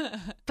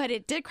 But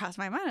it did cross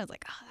my mind. I was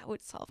like, oh, that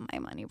would solve my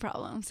money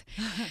problems.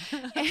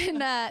 And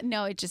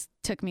no, it just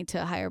took me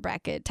to a higher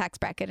tax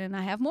bracket, and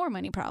I have more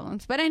money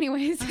problems. But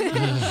anyways.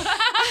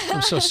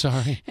 I'm so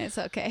sorry. It's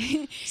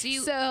okay.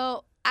 So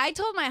So I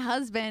told my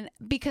husband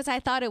because I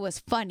thought it was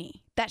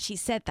funny that she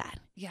said that.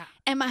 Yeah.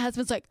 And my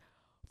husband's like,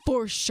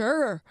 for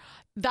sure.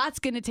 That's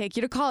going to take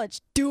you to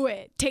college. Do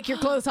it. Take your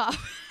clothes off.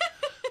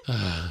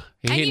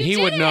 He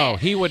would know.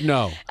 He would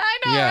know. I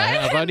know, Yeah,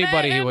 right? of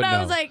anybody he And would I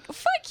know. was like,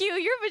 fuck you.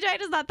 Your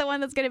vagina's not the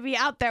one that's going to be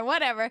out there.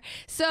 Whatever.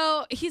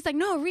 So he's like,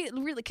 no,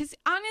 really. Because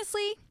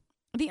honestly,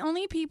 the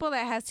only people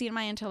that have seen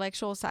my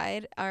intellectual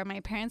side are my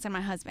parents and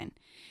my husband.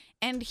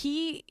 And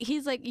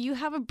he's like, you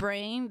have a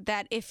brain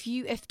that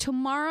if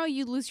tomorrow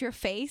you lose your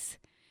face,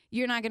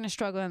 you're not going to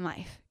struggle in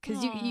life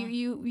because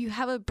you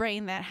have a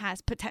brain that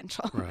has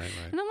potential. Right.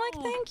 And I'm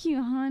like, thank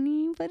you,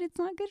 honey, but it's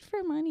not good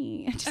for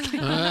money. Just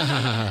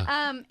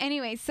kidding.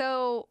 Anyway,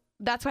 so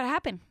that's what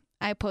happened.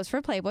 I posed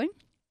for Playboy.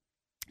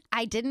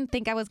 I didn't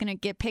think I was going to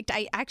get picked.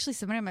 I actually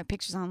submitted my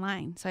pictures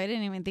online, so I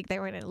didn't even think they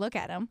were going to look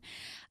at them.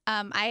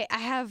 I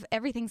have,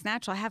 everything's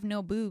natural. I have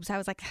no boobs. I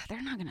was like,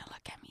 they're not going to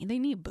look at me. They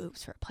need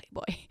boobs for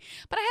Playboy.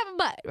 But I have a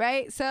butt,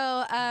 right?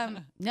 So,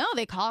 no,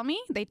 they called me.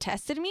 They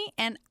tested me,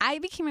 and I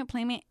became a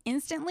Playmate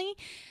instantly.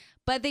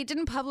 But they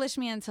didn't publish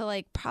me until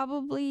like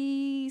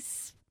probably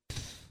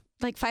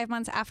like 5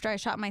 months after I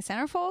shot my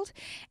centerfold.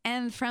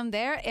 And from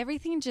there,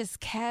 everything just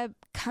kept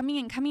coming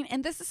and coming.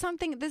 And this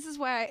is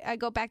why I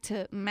go back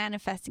to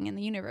manifesting in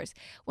the universe.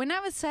 When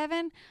I was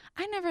 7,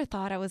 I never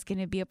thought I was going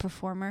to be a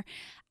performer.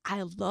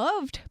 I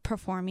loved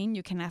performing.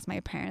 You can ask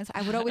my parents.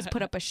 I would always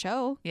put up a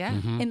show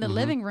in the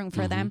living room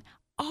for them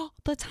all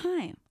the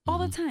time. All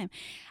the time.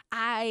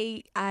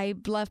 I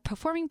love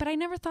performing, but I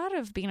never thought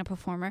of being a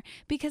performer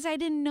because I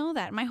didn't know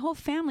that. My whole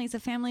family is a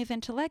family of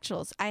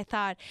intellectuals. I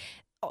thought,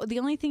 the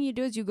only thing you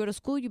do is you go to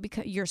school,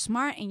 you're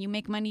smart, and you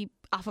make money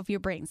off of your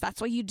brains.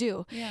 That's what you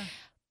do. Yeah.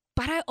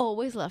 But I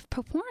always loved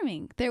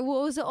performing. There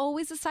was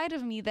always a side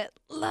of me that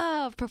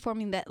loved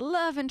performing, that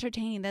loved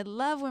entertaining, that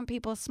loved when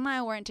people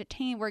smile, were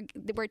entertained,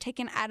 were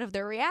taken out of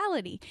their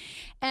reality.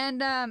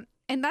 And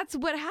that's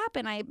what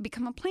happened. I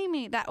become a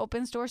Playmate. That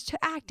opens doors to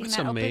acting. That's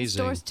that amazing. opens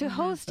doors to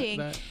hosting.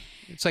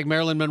 It's like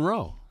Marilyn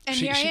Monroe. And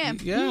here I am.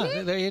 Yeah,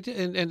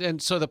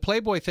 and so the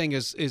Playboy thing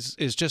is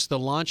just the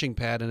launching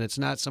pad, and it's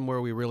not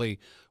somewhere we really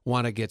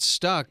want to get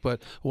stuck.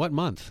 But what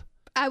month?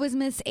 I was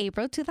Miss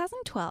April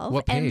 2012.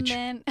 What page?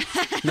 And then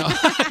No.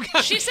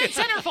 She said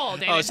centerfold,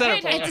 David. Oh,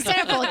 centerfold. it's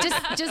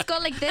centerfold. Just go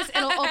like this.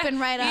 It'll open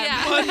right up.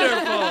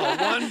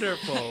 Yeah.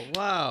 Wonderful.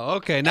 Wow.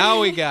 Okay,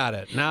 now we got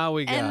it.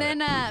 And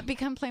then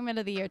become Playmate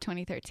of the Year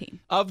 2013.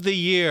 Of the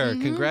year.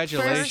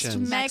 Congratulations.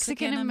 First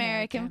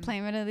Mexican-American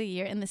Playmate of the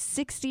Year in the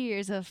 60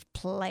 years of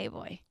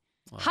Playboy.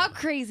 Wow. How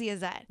crazy is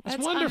that?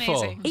 That's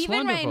wonderful. Amazing. That's Even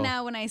wonderful. right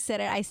now when I said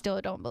it, I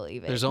still don't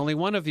believe it. There's only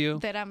one of you.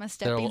 That I'm a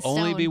stepping There'll stone.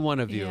 only be one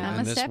of you I'm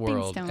in a this stepping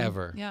world stone.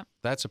 ever. Yep.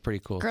 That's a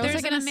pretty cool Girls thing.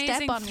 There's are an gonna step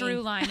amazing on me.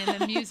 through line in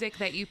the music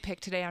that you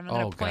picked today. I'm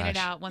going to point it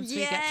gosh. out once we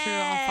get through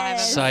all 5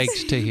 of them.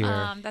 Psyched to hear.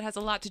 That has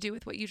a lot to do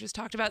with what you just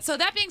talked about. So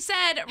that being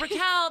said,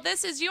 Raquel,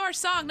 this is your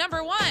song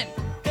number 1.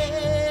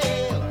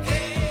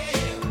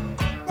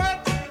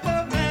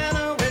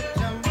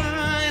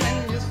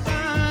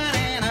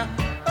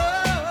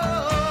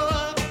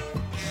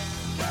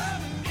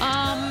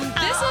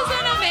 This is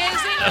an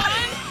amazing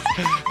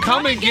one.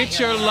 Come and get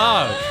your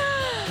love.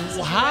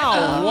 Wow.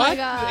 Oh my What?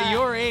 God.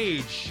 Your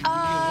age.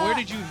 Where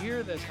did you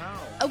hear this?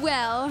 How?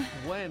 Well,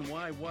 When?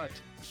 Why? What?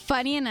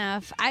 funny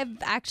enough, I've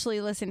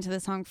actually listened to the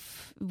song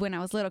when I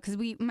was little because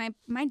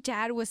my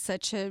dad was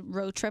such a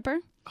road tripper.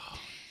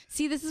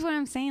 See, this is what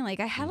I'm saying. Like,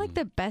 I had like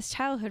the best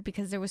childhood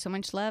because there was so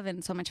much love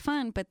and so much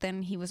fun, but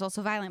then he was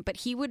also violent. But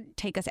he would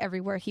take us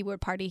everywhere. He would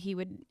party. He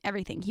would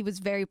everything. He was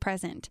very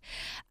present.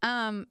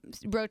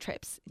 Road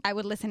trips. I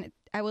would listen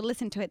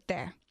to it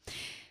there.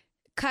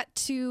 Cut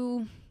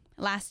to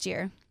last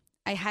year.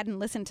 I hadn't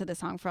listened to the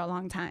song for a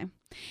long time.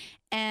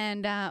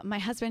 And my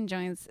husband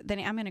joins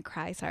I'm going to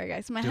cry. Sorry,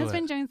 guys. My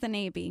husband joins the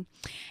Navy.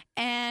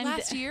 And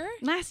Last year?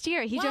 Last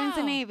year. He joins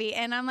the Wow. Navy.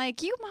 And I'm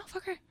like, you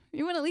motherfucker.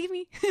 You want to leave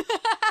me?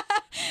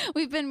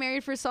 We've been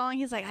married for so long.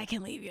 He's like, I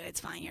can leave you. It's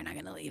fine. You're not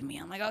going to leave me.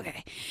 I'm like,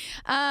 okay.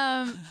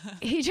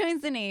 He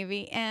joins the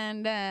Navy.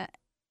 And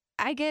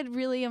I get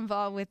really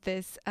involved with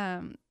this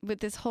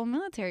whole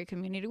military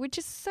community, which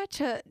is such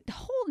a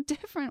whole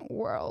different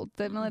world,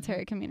 the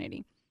military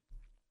community.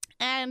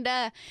 And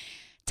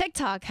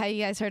TikTok, how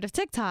you guys heard of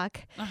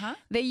TikTok?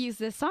 They use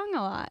this song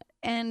a lot.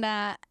 And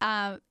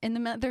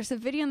there's a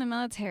video in the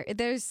military.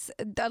 There's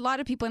a lot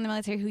of people in the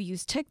military who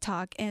use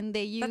TikTok, and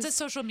they use That's a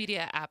social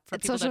media app for a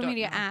people social that don't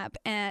media know. app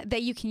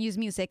that you can use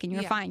music, and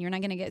you're fine. You're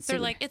not gonna get sued. They're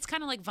like, it's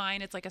kind of like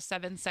Vine. It's like a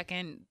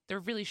 7-second. They're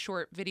really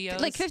short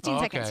videos. like 15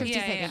 seconds. Okay.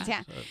 15 seconds.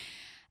 Yeah.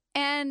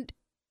 And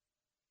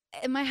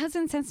my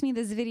husband sends me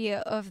this video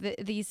of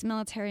these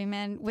military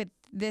men with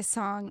this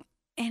song.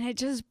 And it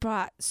just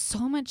brought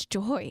so much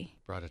joy.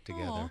 Brought it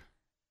together. Aw.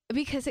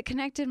 Because it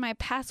connected my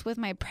past with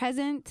my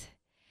present.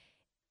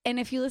 And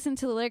if you listen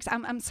to the lyrics,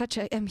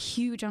 I'm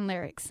huge on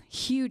lyrics.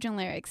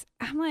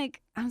 I'm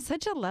like, I'm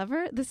such a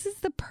lover. This is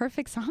the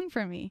perfect song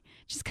for me.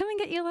 Just come and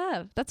get your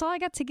love. That's all I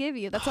got to give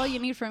you. That's all you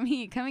need from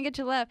me. Come and get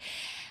your love.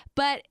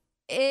 But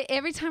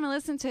every time I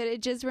listen to it,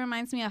 it just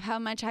reminds me of how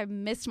much I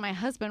missed my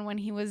husband when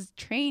he was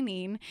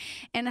training,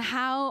 and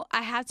how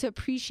I have to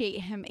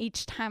appreciate him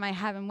each time I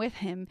have him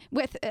with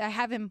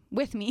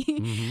me.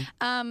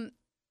 Mm-hmm.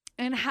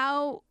 And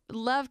how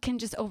love can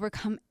just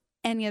overcome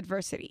any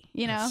adversity,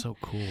 you know? That's so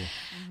cool.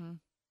 Mm-hmm.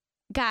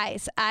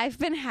 Guys, I've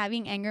been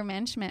having anger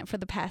management for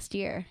the past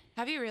year.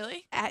 Have you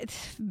really? Bad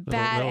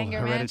little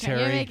anger management. You're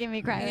hereditary. making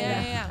me cry.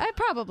 Yeah.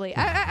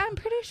 I'm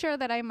pretty sure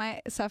that I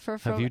might suffer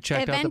from. Have you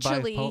checked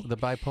eventually, out the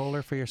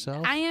bipolar for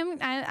yourself? I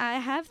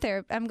have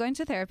therapy. I'm going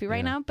to therapy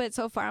right now, but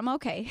so far I'm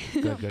okay.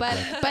 Good,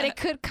 but it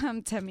could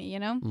come to me, you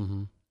know?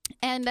 Mm-hmm.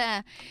 And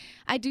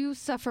I do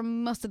suffer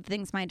most of the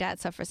things my dad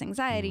suffers: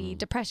 anxiety,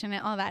 depression,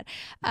 and all that.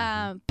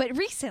 But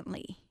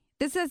recently,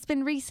 this has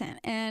been recent,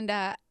 and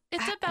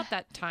It's about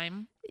that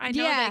time. I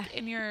know, Yeah. like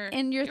in your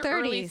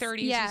early 30s,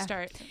 30s, yeah. you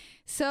start.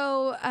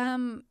 so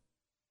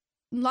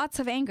lots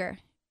of anger.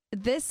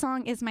 This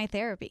song is my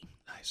therapy.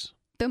 Nice.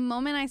 The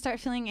moment I start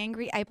feeling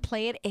angry, I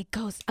play it. It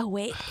goes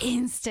away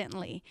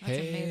instantly. That's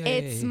amazing.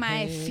 It's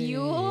my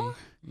fuel.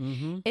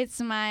 Mm-hmm. It's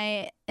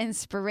my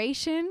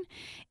inspiration.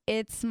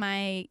 It's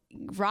my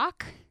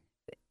rock,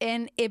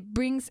 and it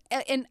brings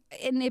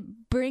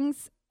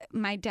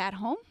my dad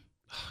home.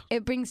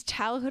 It brings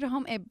childhood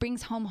home. It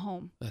brings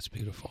home. That's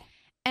beautiful.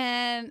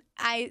 And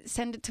I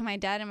send it to my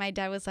dad, and my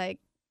dad was like,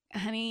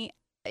 "Honey,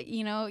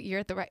 you know, you're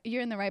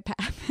in the right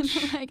path." And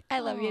I'm like, "I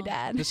love you, Aw.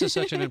 Dad." This is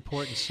such an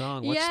important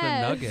song. What's Yes.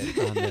 the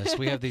nugget on this?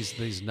 We have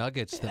these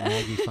nuggets that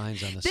Maggie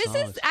finds on the This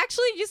songs. is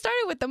actually, you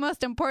started with the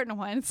most important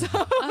one. So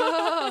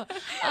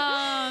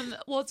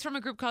Well, it's from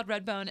a group called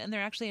Redbone, and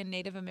they're actually a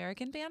Native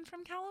American band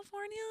from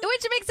California.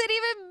 which makes it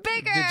even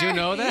bigger. Did you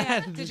know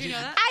that? Yeah. Did you know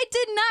that? I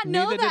did not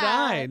know Neither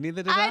that.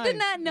 Neither did I. I did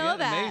not know Yeah,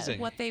 that. Amazing.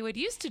 What they would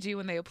used to do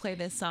when they would play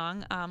this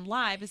song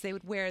live is they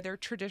would wear their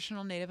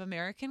traditional Native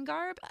American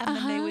garb, and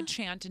then they would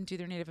chant and do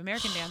their Native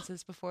American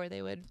dances before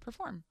they would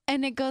perform.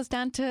 And it goes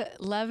down to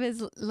love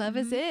is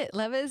it.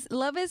 Love is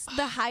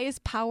the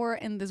highest power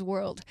in this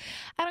world.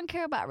 I don't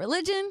care about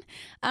religion.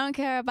 I don't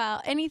care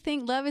about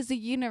anything. Love is the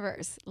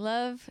universe.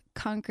 Love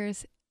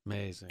conquers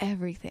Amazing.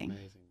 everything.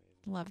 Amazing.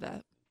 Love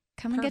that.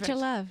 Come and get your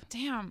Perfect. love.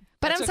 Damn.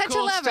 But That's I'm a such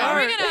cool a lover. start.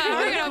 We're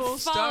What a gonna cool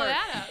follow start.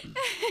 that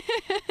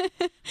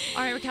up.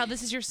 All right, Raquel,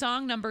 this is your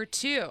song number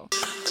 2.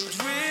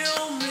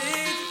 We'll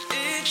meet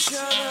each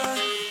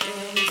other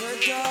in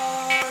the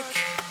dark.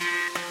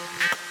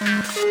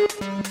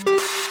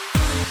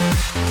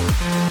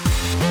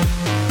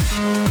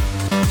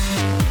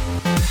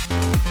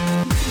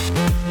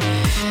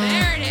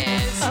 There it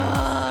is.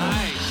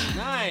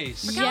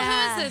 Nice. Raquel, who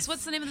Yes. is this?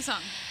 What's the name of the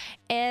song?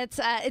 It's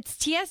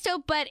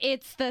Tiesto, but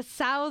it's the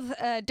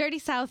Dirty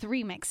South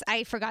remix.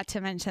 I forgot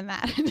to mention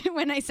that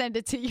when I sent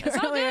it to you It's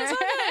all good. earlier. It's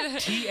all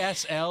good.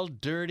 TSL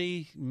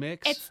Dirty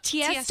Mix. It's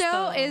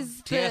Tiesto. Tiesto.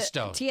 Is the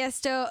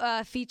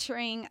Tiesto.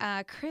 featuring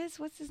Chris.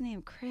 What's his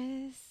name?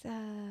 Chris.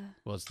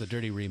 Well, it's the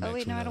Dirty remix. Oh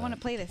wait, we no, I know don't want to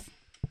that. play this.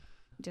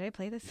 Did I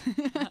play this?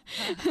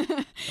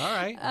 All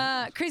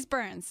right. Chris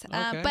Burns.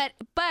 Okay.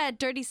 But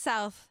Dirty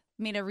South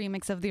made a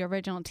remix of the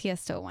original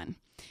Tiesto one,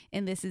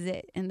 and this is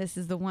it. And this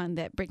is the one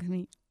that brings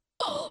me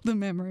all the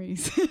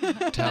memories.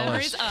 Tell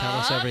Memories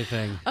us of-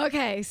 everything.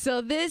 Okay,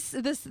 so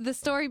the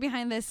story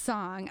behind this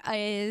song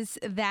is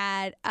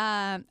that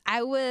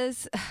I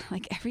was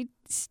like every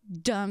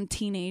dumb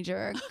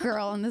teenager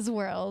girl in this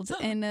world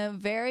in a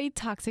very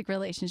toxic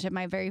relationship,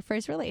 my very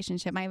first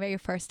relationship, my very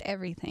first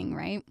everything,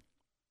 right?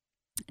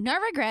 No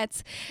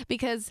regrets,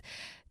 because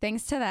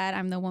thanks to that,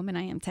 I'm the woman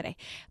I am today.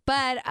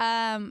 But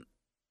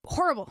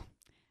horrible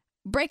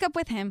breakup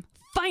with him.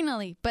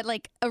 Finally, but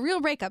like a real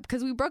breakup,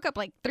 because we broke up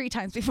like 3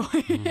 times before.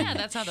 Yeah,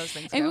 that's how those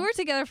things go. And we were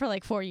together for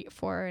like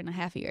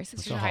 4.5 years. This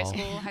is a your high haul.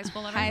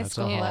 school lover? High That's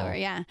school a haul. lover,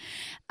 yeah.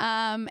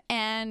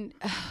 And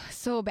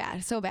so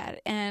bad.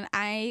 And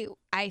I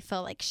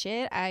felt like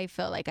shit. I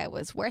felt like I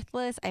was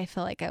worthless. I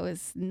felt like I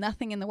was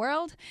nothing in the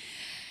world.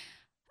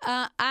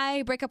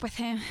 I break up with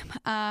him.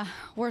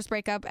 Worst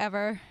breakup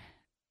ever.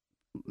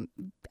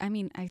 I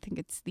mean, I think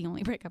it's the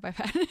only breakup I've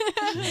had.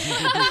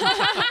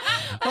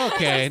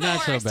 Okay,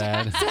 not so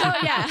bad. So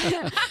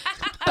yeah.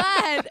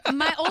 But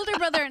my older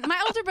brother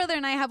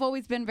and I have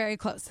always been very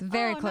close,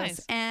 very Oh, close.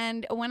 nice.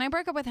 And when I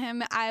broke up with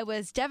him, I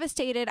was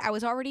devastated. I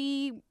was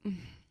already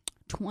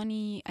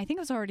 20. I think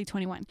I was already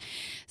 21.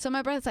 So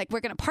my brother's like, "We're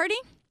gonna party.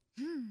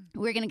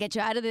 We're gonna get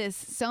you out of this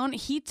zone."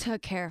 He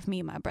took care of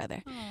me, my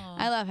brother.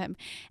 I love him.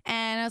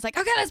 And I was like,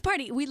 "Okay, let's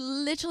party." We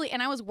literally,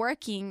 and I was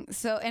working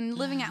and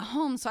living at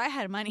home, so I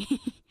had money.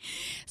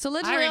 So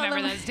literally, I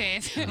remember those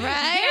days.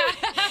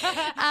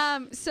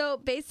 right? So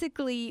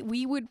basically,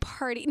 we would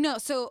party. No,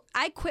 so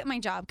I quit my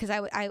job because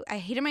I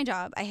hated my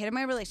job. I hated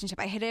my relationship.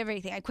 I hated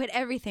everything. I quit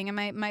everything.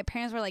 And my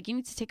parents were like, you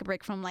need to take a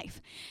break from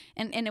life.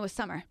 And it was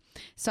summer.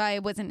 So I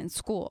wasn't in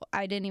school.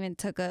 I didn't even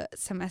took a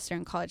semester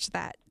in college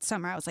that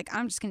summer. I was like,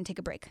 I'm just going to take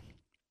a break.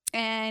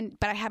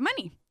 But I had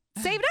money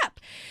saved up.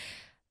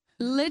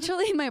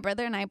 Literally, my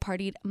brother and I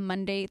partied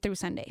Monday through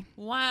Sunday.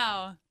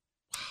 Wow.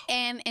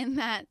 And in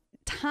that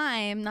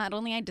time, not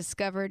only I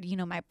discovered,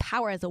 my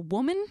power as a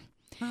woman,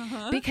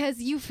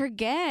 because you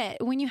forget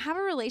when you have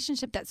a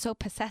relationship that's so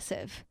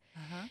possessive,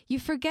 you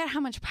forget how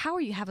much power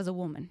you have as a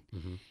woman.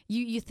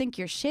 You think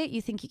you're shit.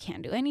 You think you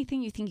can't do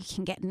anything. You think you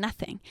can get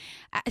nothing.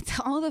 It's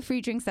all the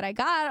free drinks that I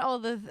got, all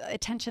the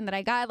attention that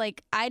I got.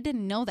 Like, I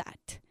didn't know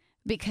that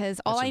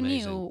because all I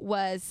knew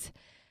was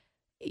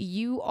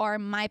you are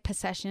my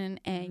possession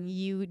and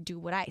you do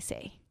what I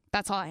say.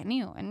 That's all I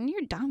knew. And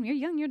you're dumb. You're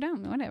young. You're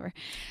dumb. Whatever.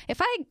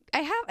 If I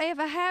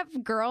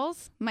have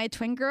girls, my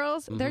twin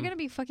girls, they're gonna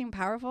be fucking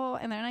powerful,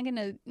 and they're not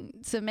gonna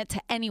submit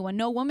to anyone.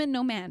 No woman,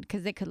 no man,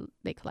 because they could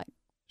like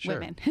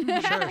women.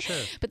 Sure.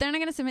 But they're not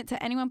gonna submit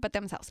to anyone but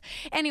themselves.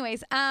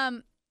 Anyways,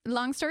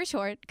 long story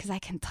short, because I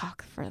can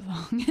talk for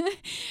long,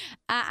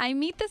 I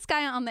meet this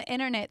guy on the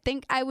internet.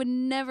 Think I would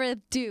never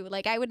do.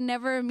 Like, I would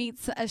never meet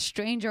a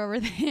stranger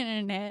over the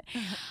internet.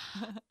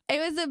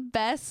 It was the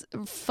best,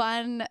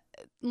 fun,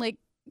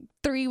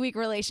 3-week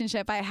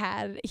relationship I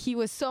had. He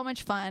was so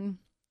much fun.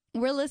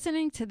 We're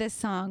listening to this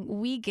song.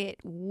 We get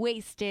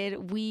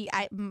wasted.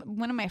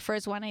 One of my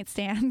first one-night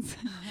stands.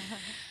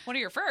 One of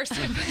your first?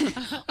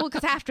 Well,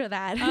 because after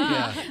that,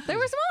 there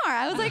was more.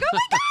 I was like, oh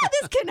my God,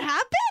 this can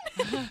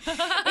happen?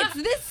 It's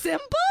this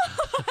simple?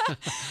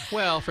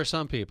 Well, for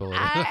some people,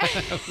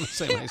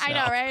 I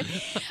know, right?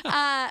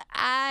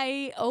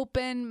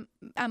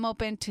 I'm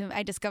open to,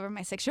 I discover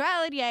my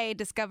sexuality.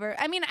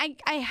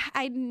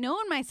 I'd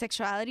known my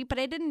sexuality, but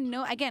I didn't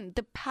know, again,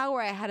 the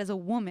power I had as a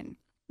woman.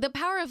 The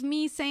power of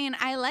me saying,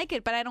 I like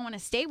it, but I don't want to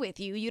stay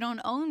with you. You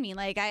don't own me.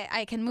 Like,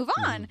 I can move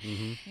on.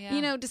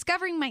 Yeah.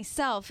 Discovering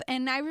myself.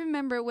 And I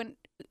remember when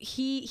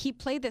he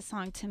played this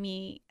song to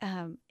me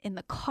in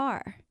the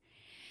car.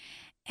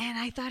 And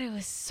I thought it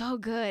was so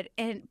good.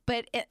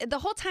 But the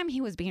whole time he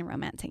was being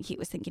romantic, he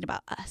was thinking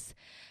about us.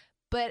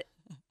 But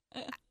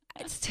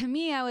to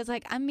me, I was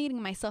like, I'm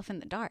meeting myself in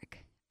the dark.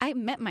 I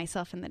met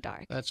myself in the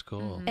dark. That's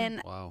cool.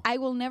 And wow. I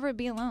will never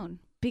be alone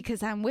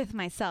because I'm with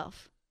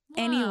myself.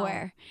 Wow.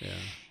 Anywhere. Yeah.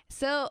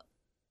 So,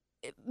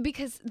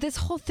 because this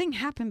whole thing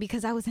happened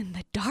because I was in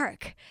the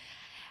dark.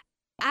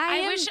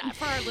 I wish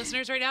for our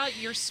listeners right now,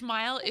 your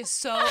smile is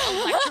so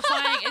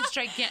electrifying. It's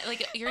gigantic.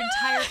 Like, your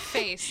entire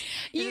face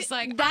is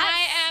like,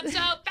 I am so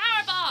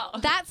powerful.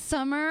 That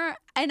summer,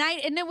 and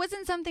it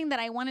wasn't something that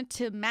I wanted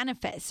to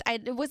manifest.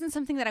 It wasn't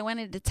something that I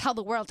wanted to tell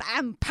the world,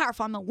 I'm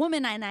powerful, I'm a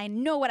woman, and I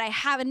know what I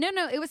have. And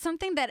no, it was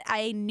something that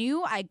I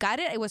knew, I got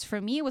it. It was for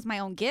me. It was my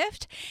own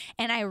gift,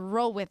 and I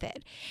roll with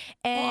it.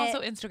 And also,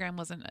 Instagram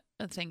wasn't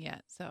a thing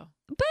yet, so.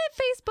 But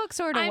Facebook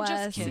sort of was.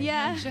 Just kidding.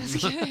 Yeah. I'm just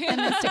kidding. And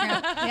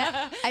Instagram.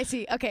 Yeah. I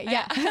see. Okay.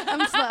 Yeah.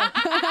 I'm slow.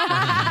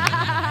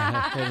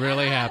 It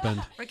really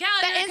happened. The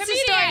Insta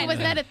story was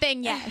not a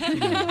thing yet.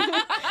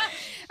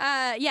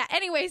 Yeah.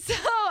 Anyway, so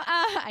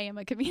I am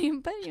a comedian,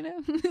 but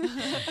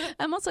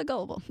I'm also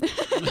gullible.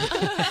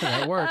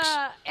 That works.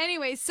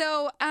 Anyway,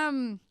 so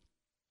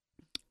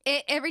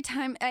every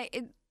time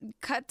it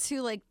cut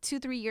to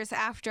 2-3 years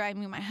after I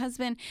met my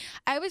husband,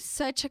 I was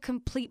such a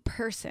complete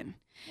person.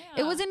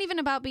 Yeah. It wasn't even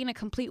about being a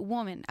complete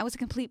woman. I was a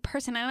complete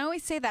person. And I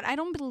always say that I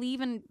don't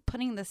believe in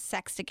putting the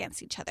sex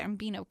against each other and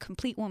being a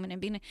complete woman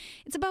and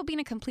it's about being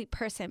a complete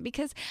person,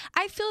 because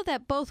I feel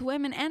that both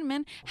women and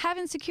men have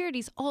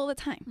insecurities all the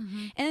time.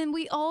 Mm-hmm. And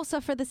we all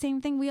suffer the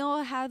same thing. We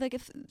all have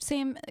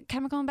same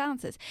chemical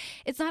imbalances.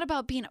 It's not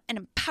about being an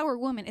empowered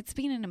woman. It's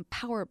being an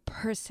empowered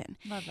person.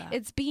 Love that.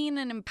 It's being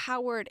an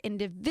empowered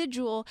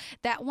individual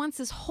that once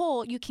is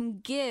whole, you can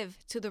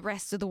give to the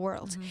rest of the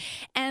world. Mm-hmm.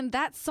 And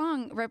that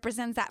song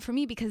represents that for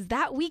me. Because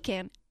that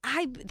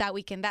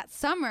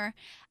summer,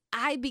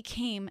 I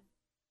became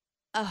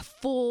a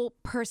full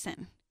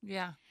person.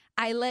 Yeah.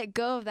 I let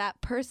go of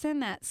that person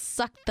that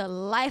sucked the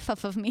life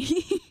off of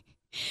me,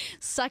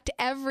 sucked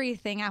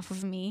everything off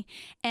of me,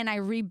 and I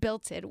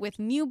rebuilt it with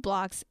new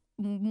blocks,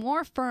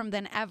 more firm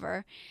than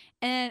ever.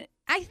 And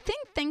I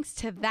think thanks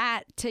to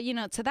that,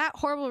 to that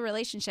horrible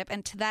relationship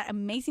and to that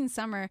amazing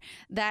summer,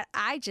 that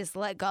I just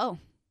let go.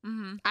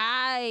 Mm-hmm.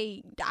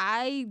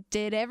 I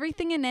did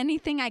everything and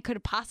anything I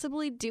could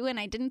possibly do, and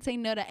I didn't say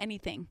no to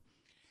anything.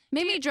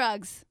 Maybe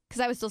drugs, because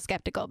I was still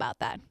skeptical about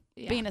that.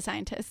 Yeah. Being a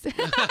scientist,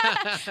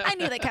 I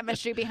knew the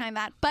chemistry behind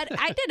that, but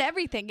I did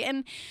everything,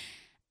 and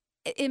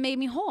it made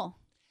me whole.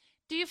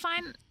 Do you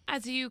find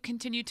as you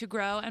continue to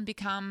grow and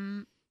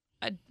become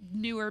a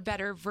newer,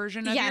 better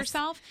version of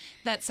yourself,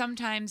 that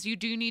sometimes you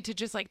do need to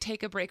just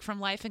take a break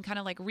from life and kind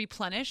of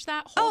replenish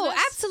that wholeness?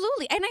 Oh,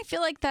 absolutely. And I feel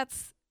like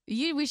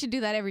we should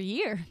do that every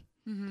year.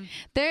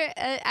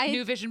 Mm-hmm.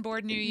 New vision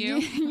board, new you.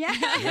 Yeah.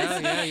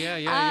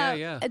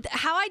 Yeah.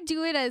 How I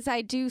do it is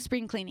I do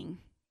spring cleaning.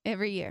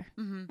 every year.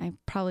 I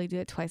probably do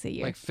it twice a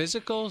year. Like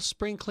physical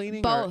spring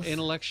cleaning Both. or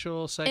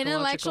intellectual, psychological?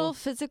 Intellectual,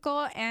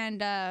 physical,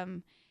 and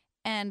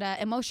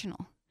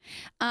emotional.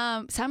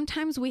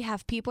 Sometimes we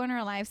have people in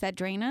our lives that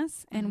drain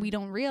us, and we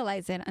don't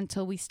realize it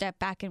until we step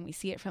back and we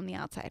see it from the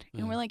outside.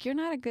 And we're like, you're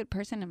not a good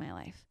person in my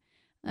life.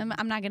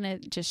 I'm not going to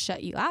just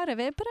shut you out of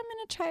it, but I'm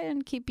going to try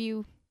and keep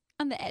you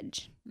on the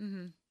edge.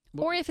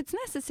 Or if it's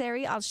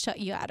necessary, I'll shut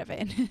you out of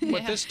it.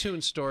 What this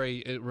tune story,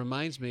 it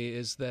reminds me,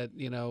 is that,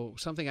 you know,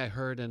 something I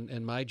heard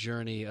in my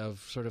journey of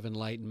sort of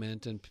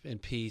enlightenment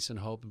and peace and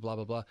hope and blah,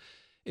 blah, blah,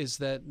 is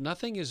that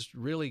nothing is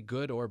really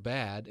good or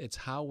bad. It's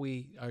how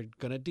we are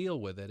going to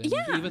deal with it. And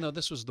even though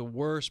this was the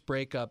worst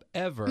breakup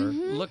ever,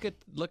 look at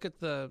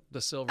the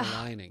silver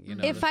lining, you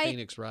know, the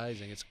phoenix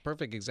rising. It's a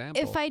perfect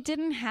example. If I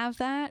didn't have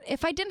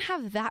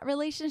that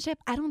relationship,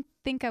 I don't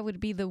think I would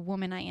be the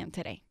woman I am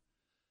today.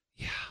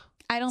 Yeah.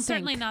 I don't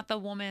Certainly think. not the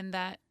woman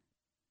that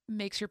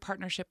makes your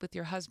partnership with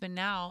your husband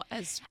now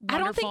as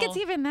wonderful. I don't think it's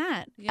even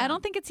that. Yeah. I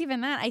don't think it's even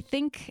that. I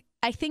think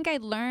I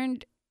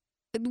learned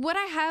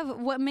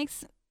what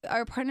makes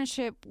our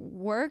partnership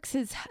works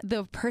is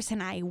the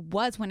person I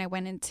was when I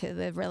went into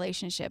the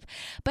relationship,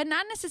 but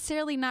not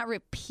necessarily not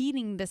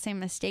repeating the same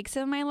mistakes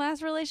of my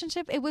last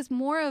relationship. It was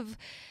more of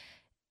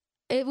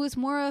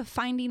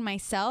finding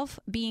myself,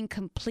 being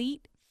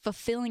complete,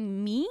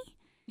 fulfilling me.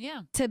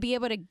 Yeah. To be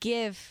able to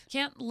give.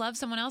 Can't love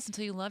someone else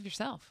until you love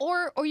yourself.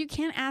 Or you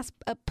can't ask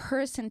a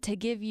person to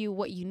give you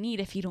what you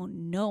need if you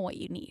don't know what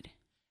you need.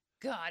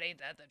 God, ain't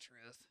that the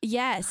truth?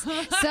 Yes.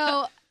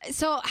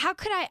 So how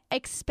could I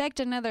expect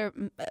another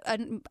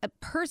a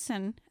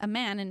person, a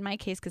man in my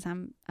case, because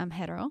I'm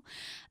hetero,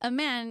 a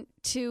man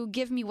to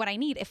give me what I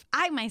need if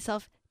I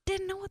myself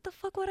didn't know what the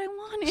fuck what I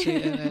wanted? See,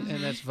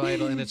 and that's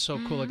vital, and it's so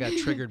cool. It got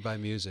triggered by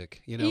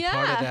music. You know,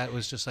 part of that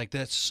was just like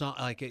that song,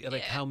 like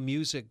how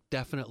music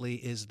definitely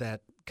is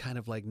that kind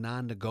of like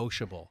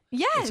non-negotiable.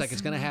 Yes, it's like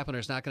it's going to happen or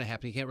it's not going to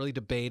happen. You can't really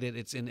debate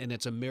it. And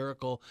it's a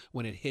miracle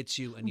when it hits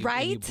you and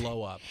you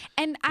blow up.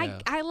 And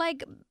I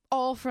like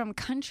all from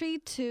country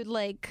to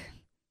like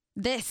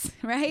this,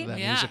 right? That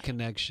music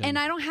connection. And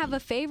I don't have a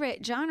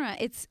favorite genre.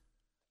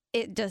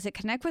 Does it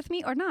connect with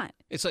me or not?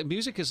 It's like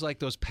music is like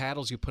those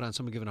paddles you put on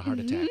someone giving a heart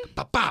attack.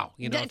 Pow!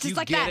 You know, if you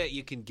get it,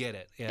 you can get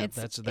it. Yeah,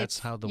 that's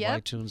how the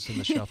Y-Tunes and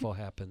the shuffle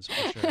happens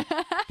for sure.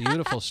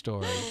 Beautiful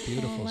story.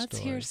 Beautiful Let's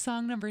story. hear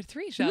song number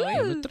 3, shall we?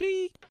 Number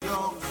 3.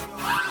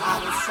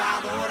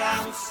 Abusadora,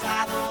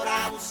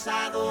 abusadora,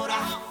 abusadora,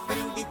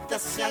 bendita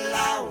sea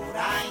la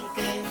hora en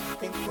que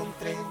te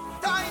encontré.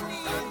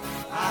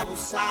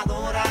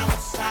 Abusadora,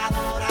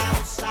 abusadora,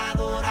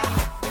 abusadora,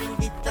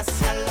 bendita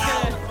sea la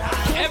hora.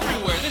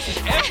 Everywhere. This is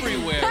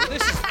everywhere.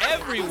 This is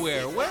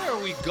everywhere. Where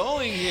are we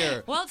going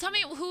here? Well, tell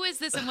me, who is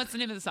this and what's the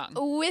name of the song?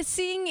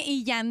 Wisin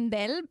y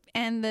Yandel,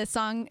 and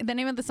the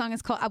name of the song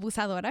is called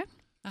Abusadora.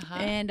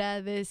 And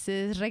this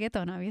is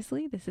reggaeton,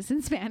 obviously. This is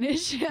in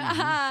Spanish.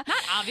 Not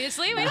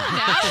obviously, we don't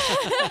know.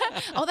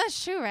 Oh,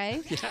 that's true,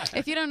 right? Yeah.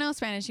 If you don't know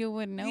Spanish, you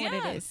wouldn't know what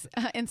it is.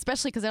 And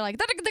especially because they're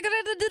like,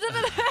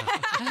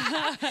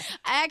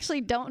 I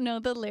actually don't know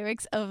the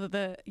lyrics of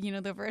the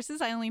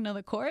verses. I only know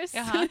the chorus.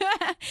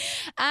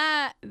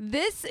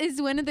 This is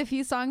one of the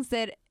few songs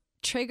that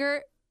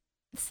trigger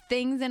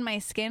things in my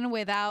skin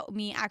without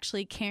me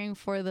actually caring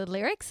for the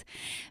lyrics,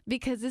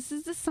 because this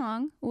is the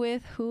song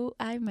with who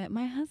I met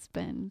my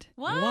husband.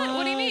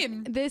 What do you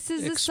mean? This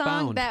is a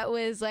song that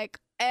was like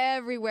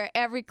everywhere,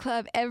 every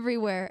club,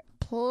 everywhere,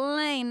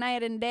 playing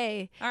night and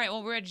day. All right,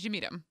 well, where did you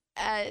meet him?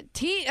 Wait,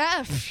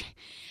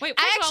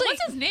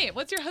 what's his name?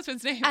 What's your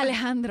husband's name?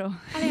 Alejandro.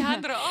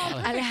 Alejandro.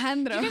 Oh,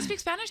 Alejandro. Do you guys speak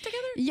Spanish together?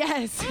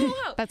 Yes. Oh,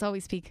 wow. That's all we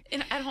speak.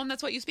 At home,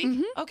 that's what you speak?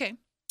 Mm-hmm. Okay.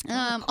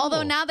 Cool.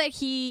 Although now that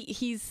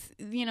he's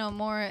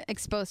more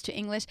exposed to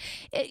English,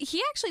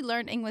 he actually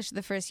learned English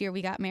the first year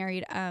we got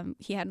married.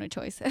 He had no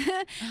choice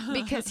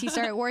because he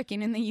started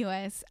working in the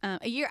U.S.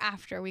 A year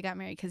after we got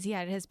married, because he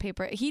had his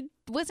paper. He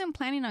wasn't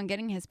planning on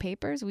getting his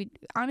papers. We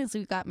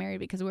got married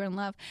because we were in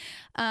love,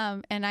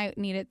 and I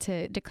needed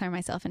to declare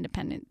myself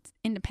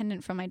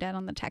independent from my dad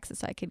on the taxes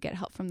so I could get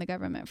help from the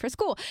government for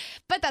school.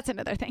 But that's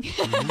another thing.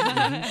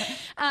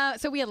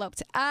 So we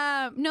eloped.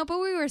 No, but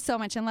we were so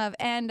much in love,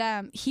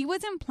 and he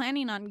wasn't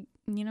planning on,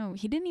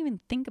 he didn't even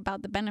think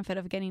about the benefit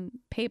of getting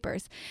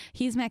papers.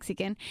 He's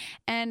Mexican,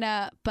 and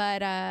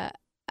but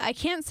I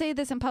can't say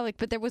this in public,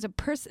 but there's a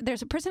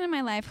person in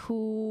my life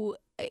who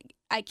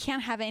I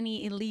can't have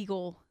any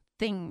illegal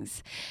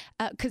things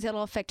because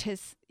it'll affect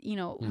his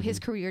his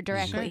career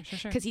directly,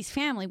 because he's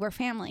family, we're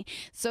family.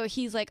 So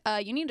he's like,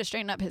 you need to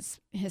straighten up his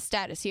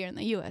status here in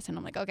the US. And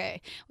I'm like,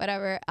 okay,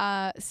 whatever.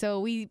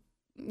 So we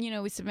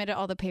submitted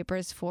all the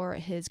papers for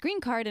his green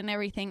card and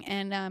everything,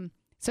 and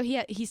so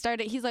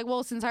he's like,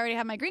 well, since I already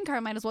have my green card,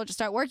 I might as well just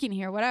start working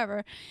here,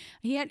 whatever.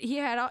 He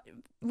had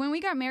when we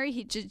got married,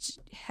 he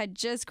had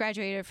just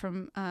graduated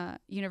from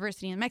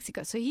university in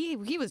Mexico, so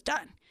he was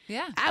done.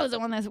 Yeah, I was the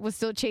one that was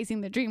still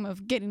chasing the dream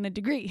of getting a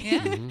degree.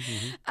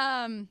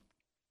 Yeah.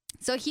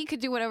 So he could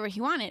do whatever he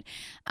wanted,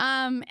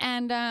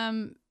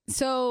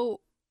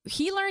 so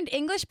he learned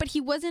English, but he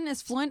wasn't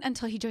as fluent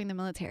until he joined the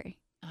military.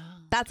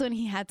 That's when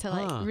he had to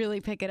like really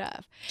pick it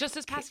up. Just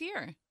this past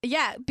year.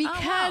 Yeah,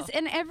 because wow.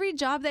 in every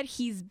job that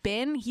he's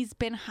been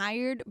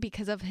hired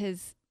because of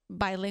his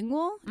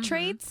bilingual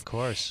traits. Of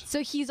course.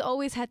 So he's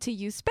always had to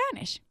use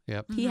Spanish.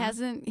 Yep.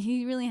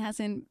 He really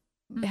hasn't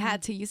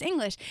had to use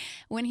English.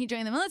 When he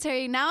joined the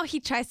military, now he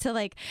tries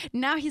to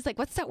now he's like,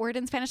 what's that word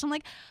in Spanish? I'm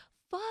like,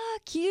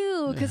 fuck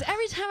you. Because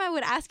every time I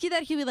would ask you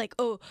that, he'd be like,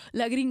 oh,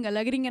 la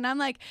gringa. And I'm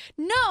like,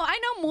 no, I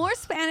know more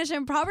Spanish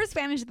and proper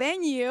Spanish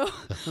than you.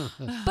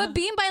 But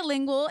being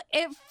bilingual,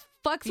 it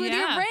fucks with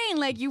your brain.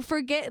 Like you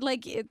forget,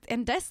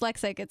 and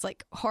dyslexic, it's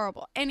like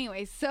horrible.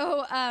 Anyway,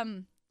 so,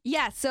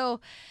 so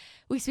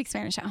we speak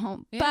Spanish at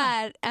home,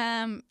 but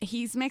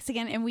he's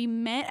Mexican, and we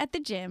met at the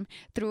gym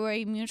through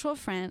a mutual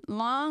friend.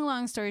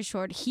 Long story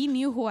short, he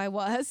knew who I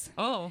was.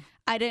 Oh.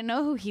 I didn't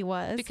know who he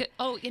was.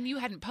 And you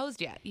hadn't posed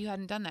yet. You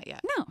hadn't done that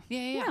yet. No.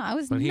 Yeah. No, I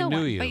was but he no knew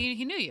one. you. But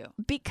he knew you.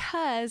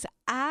 Because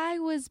I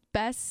was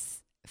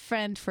best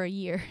friend for a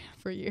year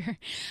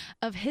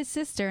of his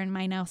sister and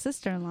my now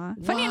sister-in-law.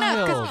 Funny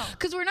enough,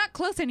 because we're not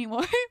close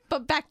anymore.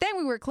 But back then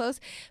we were close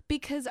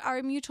because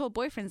our mutual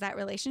boyfriends, that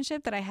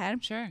relationship that I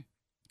had. Sure.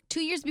 2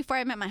 years before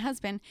I met my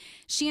husband,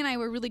 she and I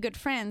were really good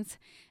friends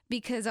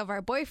because of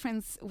our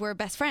boyfriends were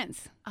best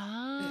friends.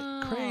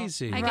 Oh.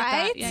 Crazy. I get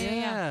Right? that.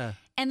 Yeah.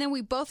 And then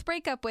we both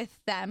break up with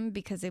them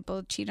because they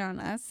both cheated on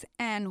us.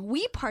 And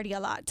we party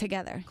a lot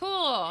together.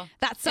 Cool.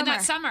 That summer. And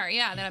that summer.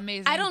 Yeah, that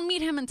amazing. I don't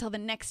meet him until the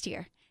next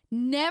year.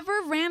 Never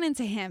ran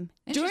into him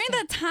during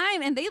that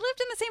time. And they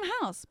lived in the same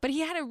house. But he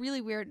had a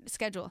really weird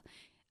schedule.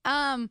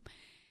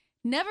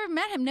 Never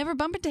met him, never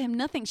bumped into him,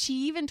 nothing.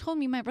 She even told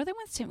me, my brother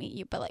wants to meet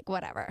you, but like,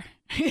 whatever.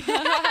 And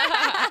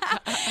I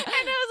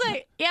was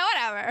like, yeah,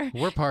 whatever.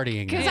 We're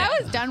partying. Because now. I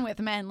was done with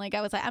men. Like,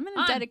 I was like, I'm going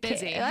to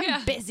dedicate. Busy.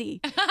 I'm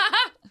busy.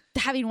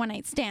 Having one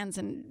night stands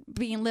and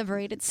being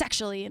liberated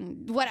sexually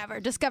and whatever,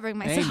 discovering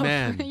myself.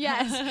 Amen.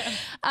 Yes.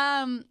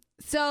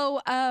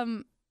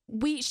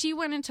 She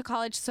went into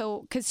college,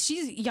 so because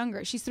she's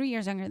younger, she's 3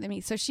 years younger than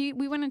me. So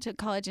we went into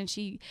college, and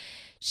she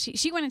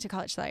went into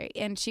college,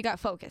 and she got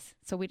focused,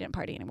 so we didn't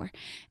party anymore,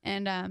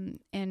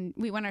 and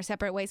we went our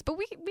separate ways. But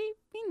we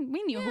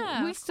knew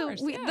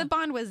the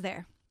bond was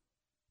there.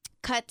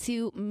 Cut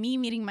to me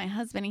meeting my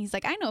husband, and he's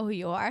like, I know who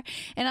you are.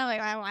 And I'm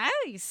like, wow,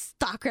 you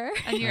stalker.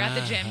 And you're at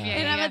the gym.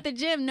 And I'm at the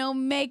gym, no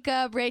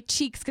makeup, red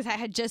cheeks, because I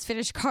had just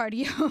finished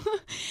cardio.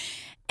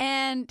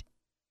 And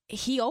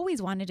he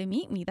always wanted to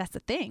meet me. That's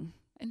the thing.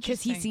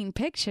 Because he's seen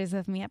pictures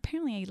of me.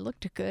 Apparently, I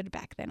looked good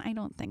back then. I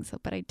don't think so,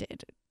 but I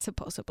did,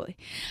 supposedly.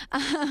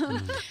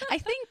 I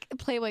think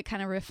Playboy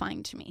kind of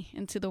refined me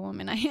into the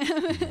woman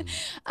I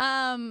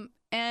am.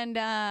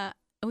 And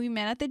we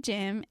met at the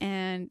gym,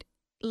 and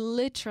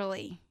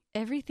literally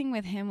everything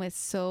with him was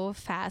so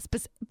fast.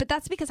 But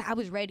that's because I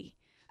was ready.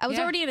 I was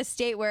already in a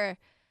state where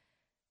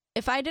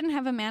if I didn't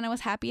have a man, I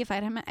was happy. If I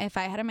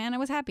had a man, I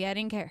was happy. I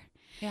didn't care.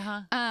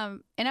 Yeah.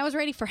 And I was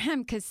ready for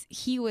him because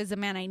he was the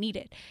man I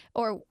needed,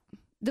 or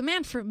the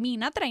man for me.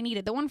 Not that I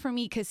needed, the one for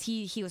me, because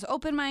he was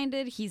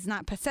open-minded. He's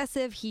not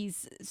possessive.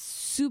 He's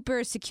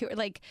super secure,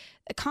 like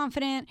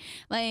confident.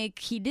 Like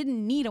he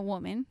didn't need a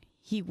woman.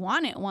 He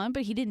wanted one,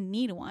 but he didn't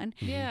need one.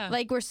 Yeah.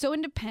 Like we're so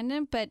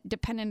independent, but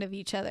dependent of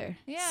each other.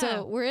 Yeah.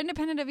 So we're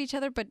independent of each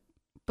other, but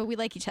we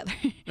like each other.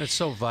 It's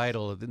so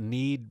vital. The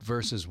need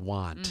versus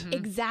want. Mm-hmm.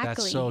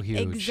 Exactly. That's so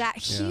huge.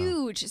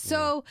 Huge.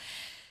 So,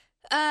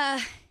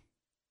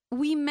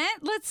 we met,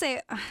 let's say,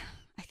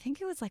 I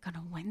think it was like on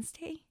a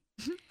Wednesday.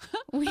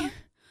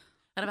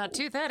 At about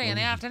 2:30 in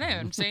the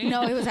afternoon. See?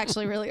 No, it was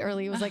actually really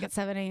early. It was like at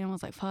 7 a.m. I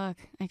was like, fuck,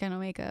 I got no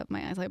makeup.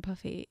 My eyes like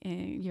puffy,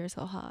 and you're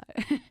so hot.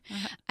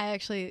 I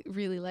actually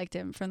really liked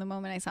him from the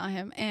moment I saw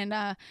him. And,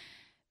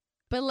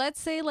 but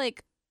let's say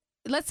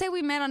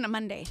we met on a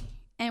Monday,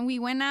 and we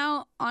went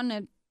out on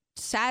a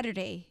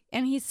Saturday,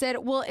 and he said,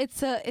 well,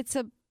 it's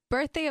a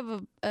birthday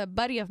of a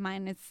buddy of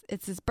mine.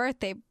 It's his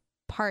birthday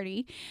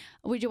party.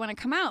 Would you want to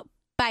come out?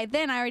 By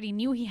then, I already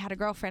knew he had a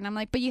girlfriend. I'm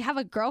like, but you have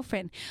a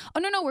girlfriend. Oh,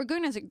 no, we're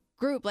going as a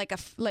group, like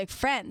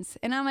friends.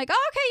 And I'm like,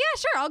 oh, okay, yeah,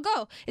 sure, I'll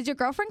go. Is your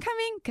girlfriend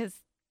coming? Because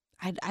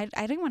I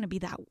didn't want to be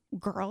that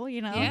girl,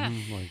 you know? Yeah.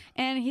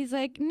 And he's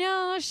like,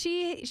 no,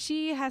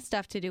 she has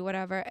stuff to do,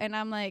 whatever. And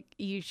I'm like,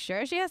 you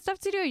sure she has stuff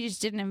to do? Or you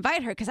just didn't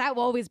invite her? Because I've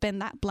always been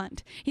that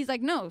blunt. He's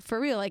like, no, for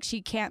real, like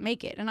she can't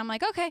make it. And I'm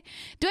like, okay.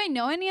 Do I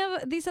know any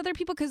of these other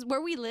people? Because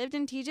where we lived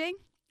in TJ,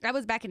 I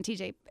was back in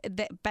TJ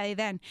by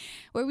then.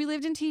 Where we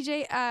lived in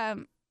TJ,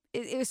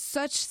 it was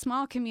such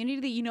small community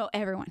that you know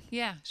everyone.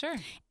 Yeah, sure.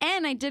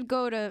 And I did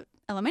go to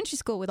elementary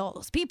school with all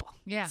those people.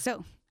 Yeah.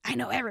 So I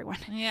know everyone.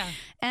 Yeah.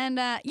 And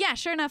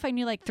sure enough, I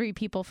knew like 3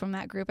 people from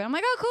that group. And I'm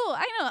like, oh, cool.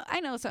 I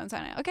know so-and-so.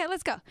 Okay,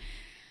 let's go.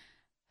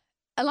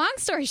 A long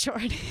story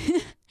short,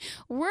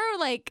 we're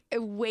like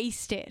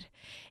wasted.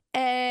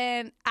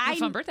 And a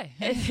fun birthday.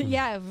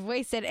 Yeah,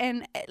 wasted.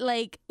 And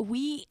like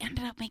we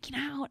ended up making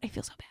out. I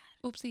feel so bad.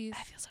 Oopsies.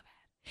 I feel so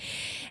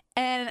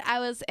bad.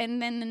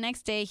 And then the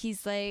next day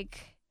he's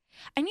like,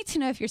 I need to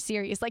know if you're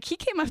serious. Like he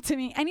came up to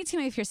me. I need to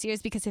know if you're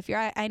serious, because if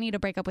you're, I need to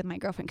break up with my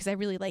girlfriend because I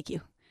really like you.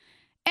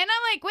 And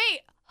I'm like, wait,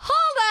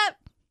 hold up.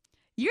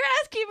 You're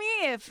asking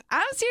me if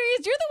I'm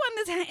serious. You're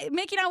the one that's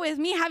making out with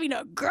me having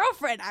a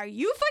girlfriend. Are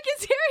you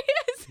fucking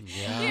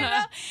serious? Yeah. You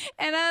know?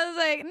 And I was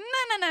like,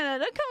 no.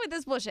 Don't come with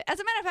this bullshit. As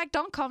a matter of fact,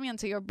 don't call me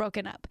until you're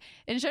broken up.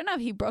 And sure enough,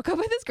 he broke up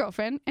with his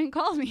girlfriend and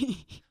called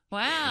me.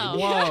 Wow.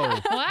 Whoa.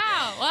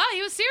 Wow,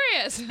 he was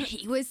serious.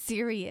 He was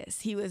serious.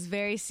 He was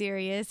very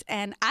serious.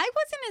 And I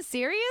wasn't as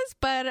serious,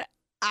 but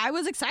I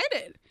was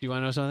excited. You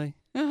want to know something?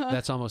 Uh-huh.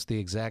 That's almost the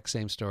exact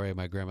same story of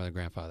my grandmother and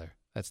grandfather.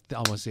 That's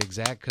almost the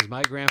exact, because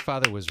my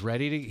grandfather was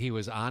ready to, he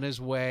was on his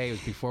way. It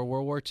was before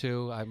World War II.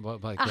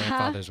 My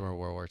grandfathers were in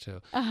World War II.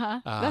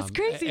 That's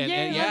crazy.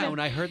 And when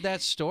I heard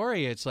that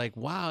story, it's like,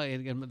 wow.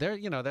 And there,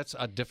 that's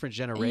a different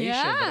generation.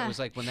 Yeah. But it was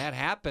like when that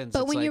happens. But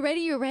it's when like, you're ready,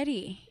 you're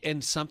ready.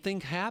 and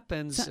something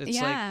happens. It's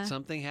like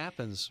something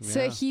happens.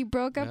 So Yeah. he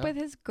broke up Yeah. with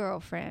his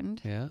girlfriend.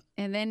 Yeah.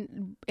 And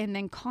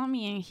then called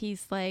me and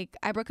he's like,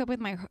 I broke up with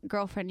my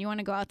girlfriend. You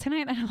want to go out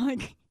tonight? And I'm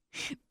like,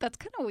 that's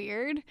kind of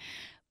weird.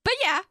 But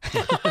yeah.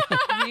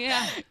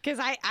 Yeah. Because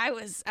I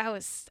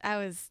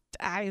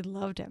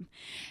loved him.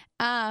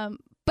 But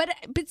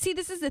see,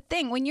 this is the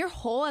thing. When you're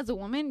whole as a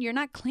woman, you're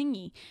not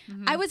clingy.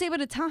 Mm-hmm. I was able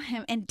to tell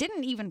him and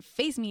didn't even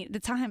faze me to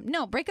tell him,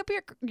 no, break up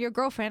your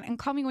girlfriend and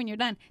call me when you're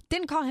done.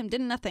 Didn't call him,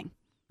 didn't nothing.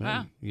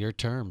 Wow. Your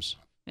terms.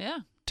 Yeah.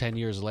 10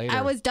 years later.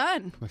 I was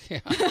done. Yeah.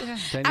 10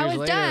 years I was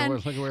later, done.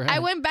 Look where we're I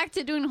at. went back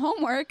to doing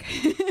homework.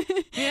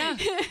 Yeah.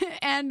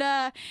 and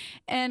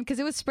because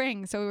it was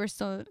spring, so we were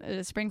still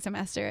spring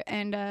semester,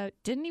 and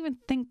didn't even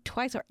think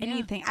twice or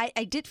anything.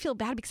 I did feel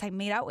bad because I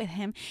made out with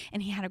him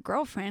and he had a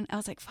girlfriend. I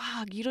was like,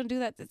 fuck, you don't do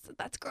that.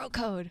 That's girl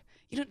code.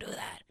 You don't do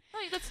that.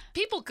 Like, that's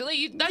people code.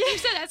 You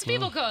said that's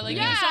people code. Like,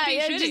 Yeah. you just don't be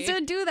shitty. just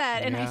don't do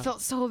that. And I Yeah.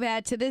 felt so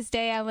bad. To this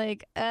day, I'm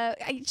like,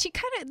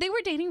 they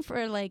were dating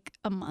for like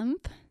a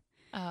month.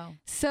 Oh.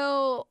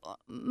 So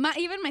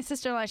even my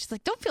sister-in-law, she's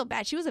like, don't feel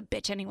bad. She was a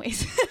bitch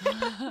anyways.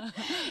 And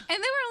they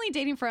were only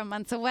dating for a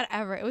month, so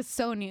whatever. It was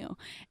so new.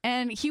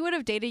 And he would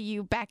have dated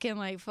you back in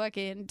like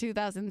fucking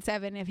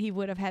 2007 if he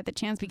would have had the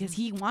chance because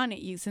he wanted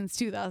you since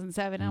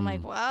 2007. I'm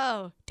like,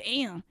 whoa,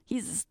 damn,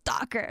 he's a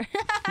stalker.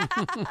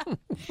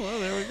 Well,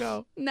 there we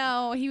go.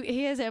 No,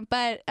 he isn't.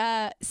 But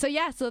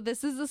so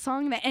this is the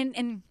song that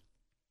and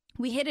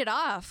we hit it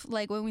off.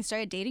 Like when we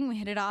started dating, we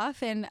hit it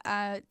off. And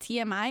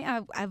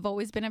TMI, I've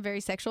always been a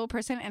very sexual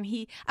person. And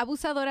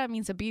abusadora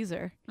means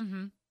abuser.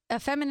 Mm-hmm.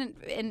 Feminine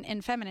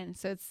in feminine.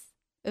 So it's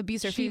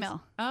abuser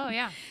female. Oh,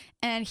 yeah.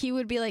 And he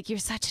would be like, you're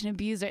such an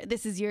abuser.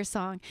 This is your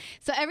song.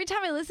 So every time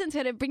I listen to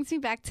it, it brings me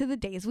back to the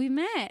days we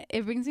met.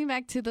 It brings me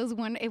back to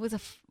it was a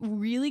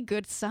really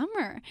good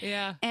summer.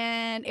 Yeah.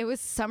 And it was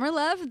summer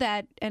love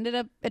that ended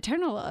up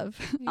eternal love.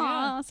 Yeah.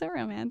 Aw, so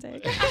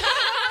romantic.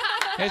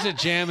 It's a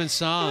jamming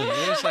song.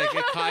 It's like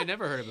I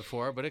never heard it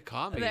before, but it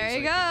caught me. There It's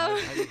you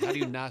like, go. How do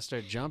you not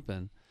start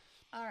jumping?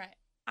 All right.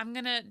 I'm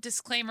going to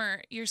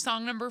disclaimer your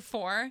song number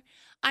 4.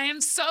 I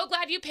am so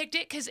glad you picked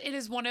it because it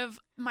is one of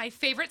my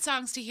favorite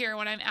songs to hear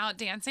when I'm out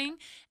dancing.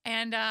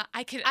 And I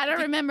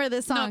don't remember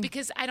this song. No,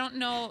 because I don't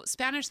know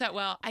Spanish that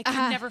well. I could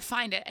never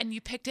find it. And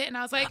you picked it, and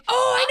I was like,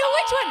 Oh, I know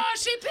which one.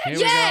 She picked Here it.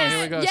 we go. Yes,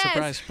 Here we go. yes.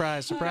 Surprise,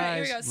 surprise, surprise. All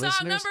right, here we go.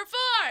 Song Listeners. number 4.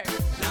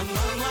 La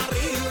mano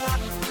arriba,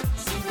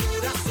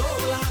 cintura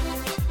sola,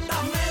 da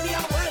media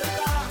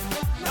vuelta,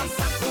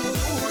 danza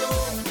duro,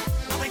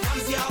 no te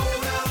canses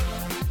ahora,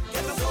 que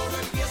esto solo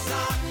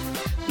empieza.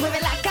 Mueve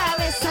la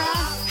cabeza.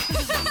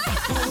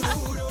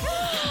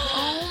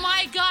 Oh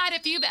my God,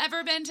 if you've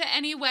ever been to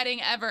any wedding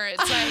ever,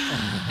 it's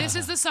like, this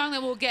is the song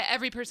that will get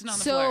every person on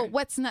the So floor.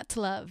 what's not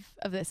to love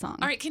of this song?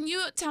 All right, can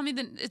you tell me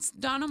it's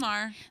Don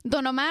Omar.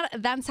 Don Omar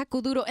Danza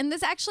Kuduro. And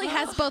this actually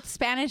has both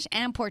Spanish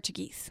and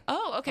Portuguese.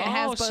 Oh, okay. It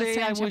has Oh, both see, I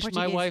Spanish and wish my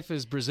Portuguese. wife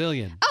is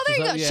Brazilian. Oh, there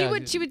you go. Yeah,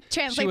 She would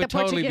translate she would the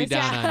totally Portuguese. be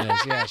down yeah. on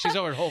this. Yeah, she's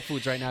over at Whole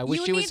Foods right now. I wish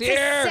You she need was to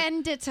here.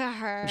 send it to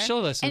her.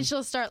 She'll listen. And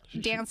she'll start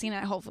dancing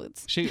at Whole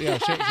Foods. She'll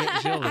listen.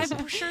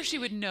 I'm sure she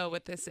would know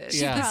what this is.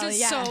 Yeah. This Probably,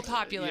 is yeah. so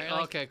popular. Yeah,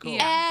 Like, okay, cool.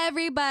 Yeah.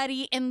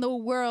 Everybody in the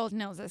world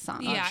knows this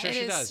song. Yeah, I'm sure it she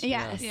is. does.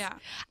 Yes. Yeah.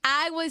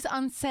 I was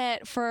on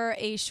set for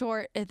a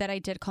short that I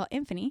did called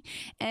Infinity,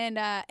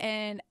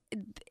 and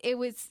it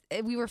was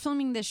we were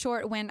filming this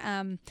short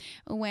when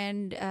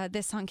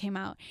this song came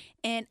out,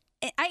 and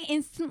I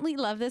instantly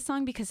love this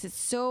song because it's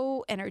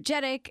so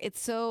energetic.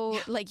 It's so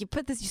like you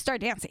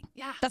start dancing.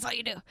 Yeah. That's all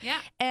you do. Yeah.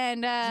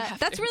 And have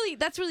that's to.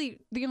 really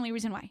the only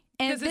reason why.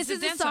 And 'Cause it's this a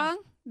is a dance song.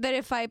 song that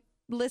if I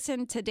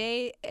listen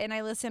today and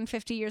I listen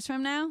 50 years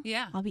from now,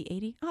 Yeah. I'll be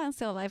 80. Oh, I'm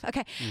still alive.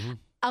 Okay.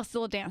 I'll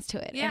still dance to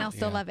it and Yeah. I'll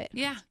still Yeah. love it.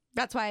 Yeah.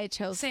 That's why I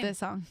chose Same. this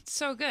song.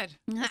 So good.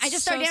 I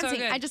just started so dancing.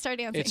 good. I just started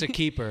dancing. It's a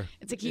keeper.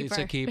 It's a keeper. It's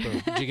a keeper.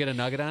 Did you get a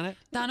nugget on it?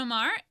 Don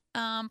Omar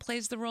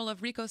plays the role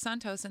of Rico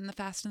Santos in the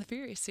Fast and the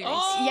Furious series.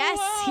 Yes,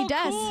 he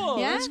does. Cool.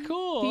 Yeah. That's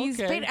cool. He's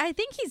okay. been, I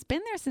think he's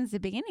been there since the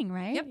beginning,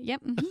 right? Yep.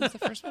 Yep. Mhm. That's the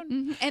first one.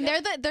 Mhm. And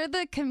they're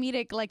the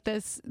comedic, like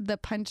the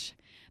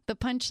the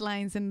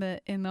punchlines in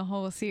the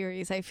whole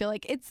series. I feel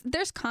like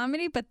there's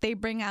comedy, but they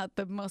bring out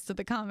the most of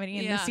the comedy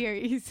in the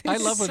series. I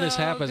love when this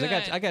So happens. good.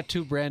 I got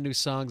 2 brand new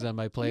songs on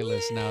my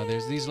playlist now.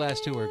 There's these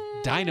last 2 were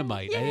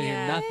dynamite. I didn't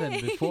hear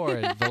nothing before,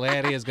 and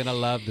Valeria is gonna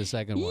love the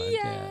second one.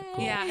 Yeah,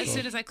 cool, Yeah, as cool.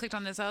 soon as I clicked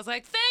on this, I was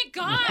like, thank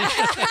God.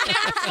 I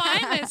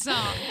never find this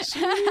song.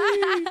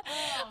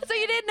 So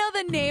you didn't know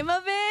the name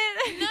of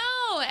it?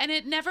 No, and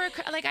it never,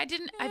 like, I've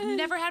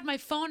never had my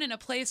phone in a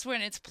place where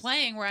it's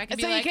playing where I can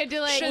be So you like, could do,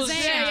 like,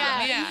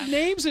 Shazam. yeah.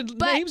 names and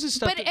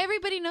stuff. But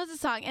everybody knows the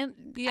song, and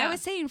Yeah. I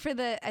was saying for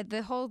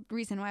the whole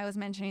reason why I was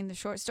mentioning the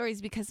short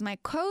stories because my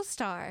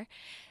co-star,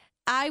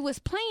 I was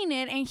playing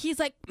it, and he's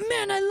like,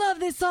 "Man, I love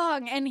this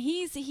song," and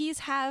he's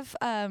half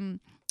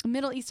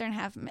Middle Eastern,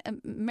 half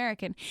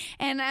American,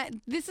 and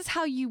this is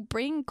how you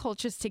bring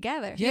cultures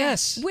together.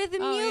 Yes. with the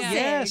Oh, yeah. music.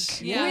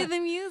 Yes. Yeah. With the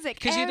music,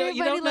 Because you Everybody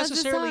don't loves this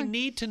necessarily song.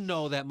 need to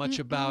know that much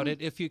about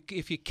it if you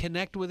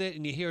connect with it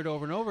and you hear it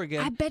over and over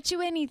again. I bet you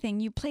anything.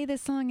 You play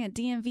this song at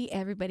DMV,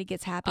 everybody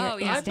gets happier Oh,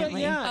 yeah. I bet,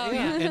 instantly. yeah, Oh,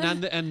 yeah. yeah.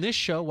 And on this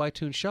show,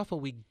 Y-Tune Shuffle,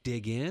 we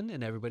dig in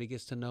and everybody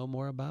gets to know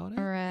more about it.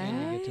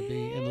 And you get to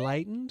be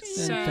enlightened.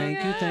 So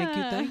and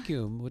thank good.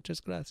 you.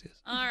 Muchas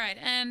gracias. All right,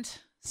 and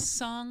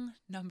song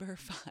number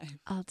 5.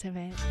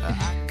 Ultimate.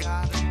 I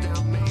got a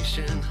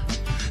Dalmatian.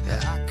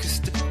 I could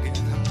stick it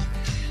high.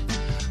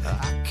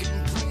 I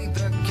can play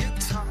the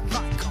guitar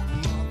like a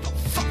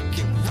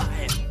motherfucking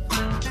riot.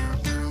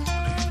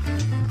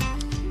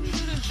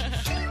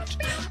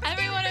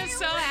 Everyone is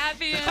so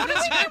happy in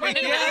this room.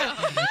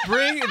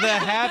 Bring the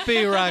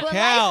happy Raquel.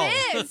 Well,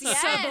 life is,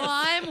 yes.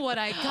 Sublime, what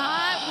I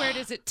got. Where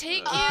does it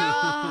take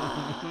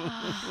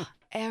you?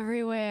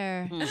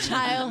 Everywhere.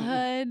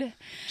 Childhood,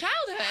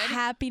 Childhood.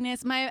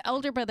 happiness. My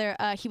older brother,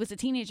 he was a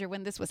teenager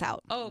when this was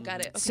out. Oh, got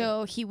it. Okay.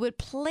 So he would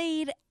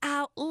play it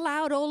out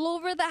loud all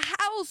over the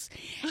house.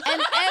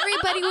 And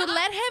everybody would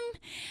let him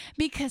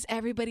because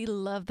everybody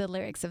loved the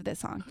lyrics of this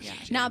song. Yeah.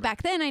 Now,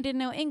 back then, I didn't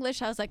know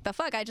English. I was like, the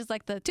fuck? I just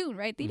like the tune,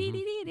 right? But you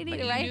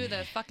Right? knew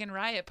the fucking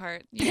riot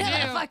part. You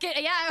Yeah, knew. fuck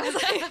it. Yeah,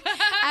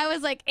 I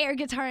was like air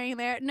guitaring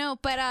there. No,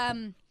 but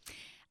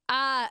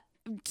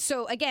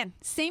so again,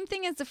 same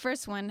thing as the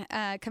first one,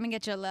 Coming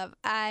Get Your Love.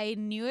 I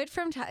knew it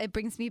from it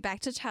brings me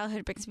back to childhood,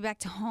 it brings me back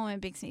to home,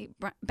 it brings me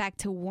back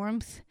to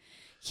warmth,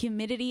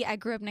 humidity. I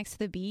grew up next to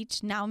the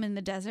beach. Now I'm in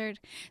the desert.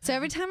 So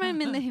every time I'm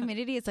in the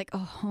humidity, it's like, oh,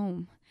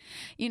 home.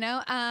 You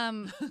know,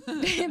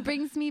 it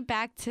brings me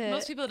back to.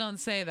 Most people don't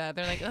say that.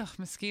 They're like, ugh,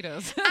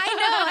 mosquitoes. I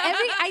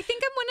know. I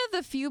think I'm one of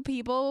the few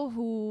people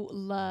who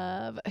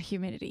love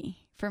humidity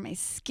for my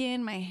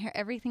skin, my hair.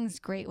 Everything's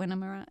great when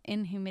I'm around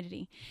in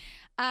humidity,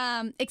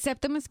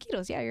 except the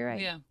mosquitoes. Yeah, you're right.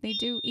 Yeah. They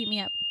do eat me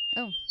up.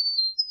 Oh,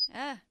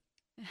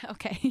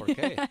 okay.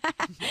 Okay.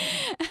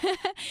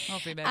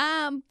 Hopefully, babe.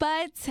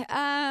 But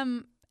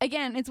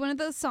again, it's one of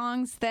those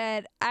songs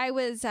that I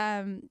was,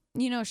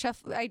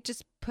 shuffle. I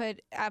just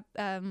put up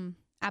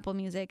Apple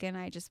Music and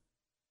I just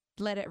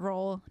let it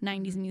roll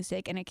 90s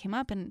music, and it came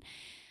up, and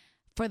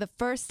for the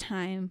first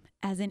time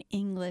as an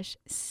English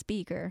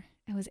speaker,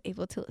 I was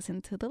able to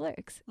listen to the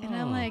lyrics, and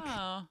I'm like,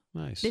 Oh.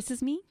 Nice. this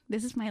is me.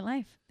 This is my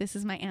life. This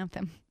is my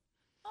anthem.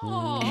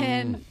 Oh.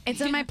 And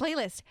it's on my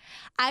playlist.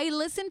 I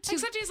listen to.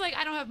 Except he's like,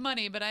 I don't have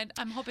money, but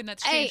I'm hoping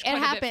that's Hey, changed it quite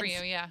a happens. bit for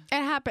you. Yeah.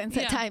 It happens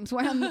Yeah. at times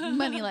where I'm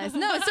moneyless.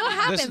 No, it still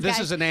happens. This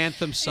guys. is an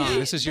anthem song.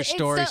 This is your It's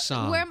story the-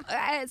 song. Where,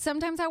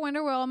 sometimes I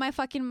wonder where all my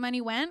fucking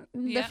money went.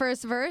 Yeah. The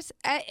first verse.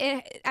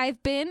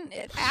 I've been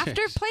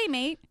after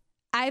Playmate.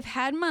 I've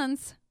had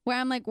months where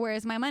I'm like,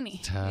 where's my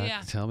money?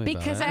 Yeah. Tell me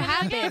Because about I it.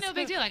 have Yeah, this. no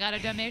big deal. I got a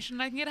donation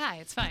and I can get high.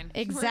 It's fine.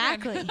 We're good.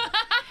 Exactly.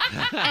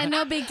 And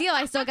no big deal.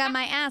 I still got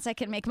my ass. I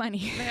can make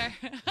money. There.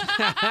 You know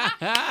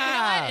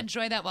what?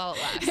 Enjoy that while it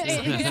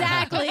lasts.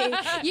 Exactly.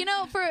 You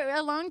know, for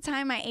a long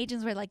time, my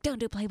agents were like, don't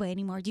do Playboy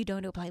anymore. You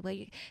don't do Playboy.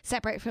 You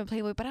separate from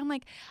Playboy. But I'm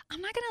like,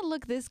 I'm not going to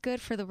look this good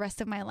for the rest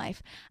of my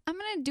life. I'm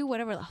going to do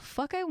whatever the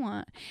fuck I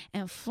want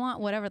and flaunt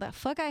whatever the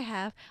fuck I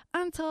have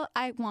until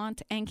I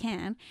want and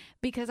can,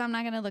 because I'm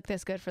not going to look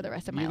this good for the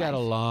rest of my You life. got a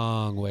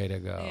long way to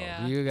go.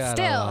 Yeah. You got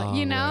a Still, long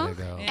you know? way to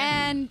go.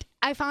 Yeah. And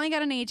I finally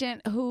got an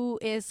agent who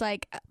is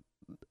like,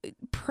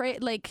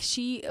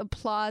 she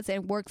applauds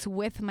and works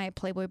with my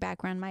Playboy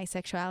background, my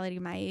sexuality,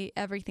 my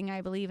everything I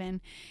believe in.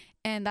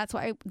 And that's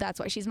why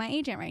she's my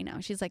agent right now.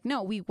 She's like,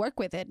 no, we work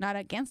with it, not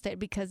against it,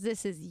 because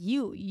this is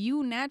you.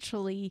 You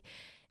naturally,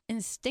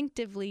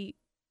 instinctively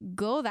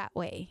go that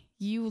way.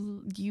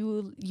 You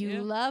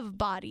Yeah. love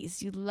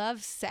bodies. You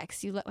love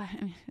sex. You love.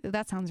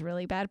 That sounds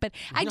really bad, but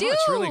I No, do.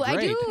 it's really I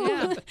great. do.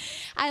 Yeah.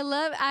 I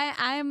love.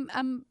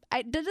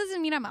 That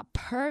doesn't mean I'm a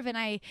perv and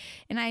I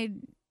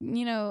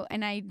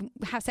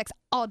have sex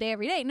all day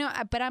every day. No,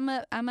 but I'm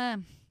like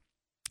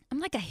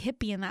a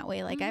hippie in that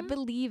way. Like I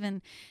believe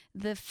in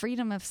the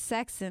freedom of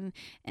sex and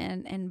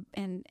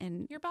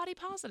You're body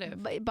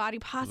positive. body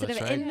positive.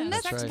 That's right. And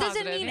That's that right. doesn't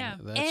Positive, mean yeah.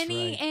 That's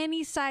any right.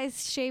 any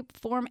size, shape,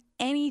 form,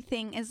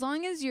 anything. As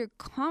long as you're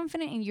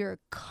confident and you're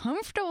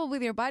comfortable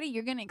with your body,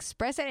 you're gonna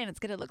express it, and it's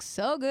gonna look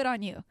so good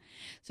on you.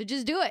 So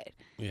just do it.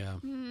 Yeah,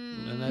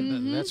 Hmm.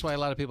 and that's why a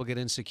lot of people get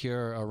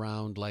insecure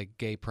around like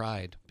gay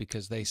pride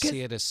because they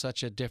see it as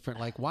such a different.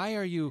 Like, why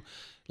are you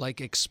like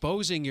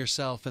exposing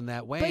yourself in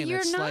that way? But and you're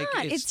it's like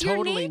not. it's It's your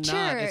totally not.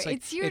 nature. It's like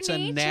It's your a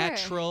nature.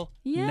 natural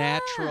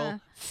Yeah.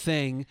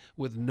 thing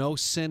with no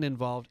sin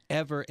involved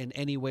ever in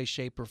any way,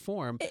 shape, or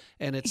form.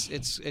 And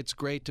it's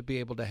great to be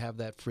able to have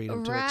that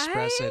freedom to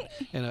express it.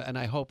 And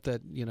I hope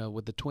that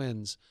with the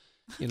twins.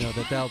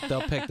 That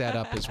they'll pick that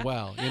up as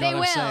well. You know They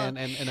what will. I'm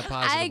saying? In a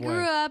positive I way.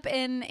 grew up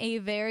in a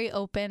very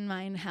open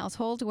mind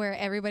household where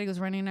everybody was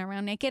running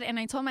around naked, and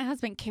I told my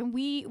husband,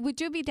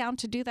 would you be down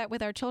to do that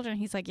with our children?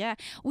 He's like, yeah.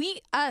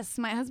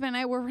 My husband and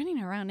I were running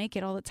around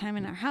naked all the time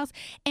in our house,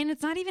 and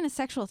it's not even a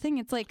sexual thing.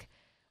 It's like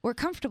we're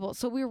comfortable.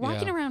 So we were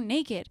walking Yeah. around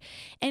naked,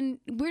 and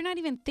we're not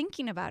even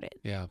thinking about it.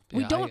 Yeah.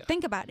 We Yeah, don't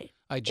think about it.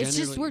 It's just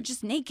genuinely- we're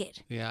just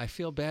naked. Yeah, I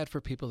feel bad for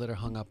people that are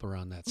hung up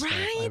around that stuff.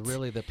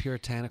 Right? The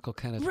puritanical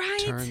kind of Right?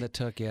 turn that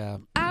took. Yeah.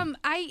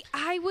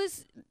 I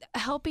was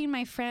helping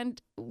my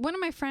friend. One of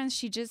my friends,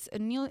 she just a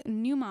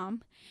new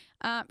mom.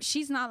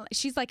 She's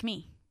like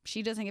me.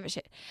 She doesn't give a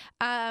shit.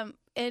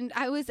 And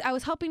I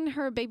was helping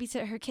her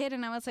babysit her kid,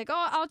 and I was like,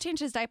 oh, I'll change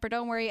his diaper.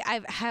 Don't worry.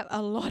 I've had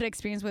a lot of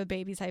experience with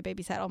babies. I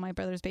babysat all my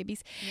brother's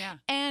babies. Yeah.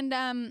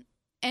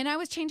 And I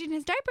was changing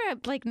his diaper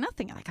like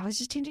nothing. Like I was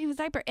just changing his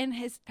diaper, and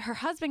her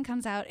husband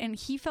comes out, and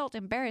he felt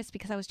embarrassed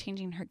because I was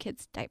changing her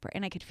kid's diaper,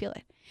 and I could feel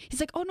it. He's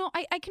like, "Oh no,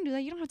 I can do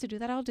that. You don't have to do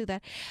that. I'll do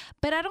that."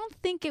 But I don't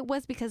think it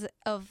was because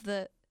of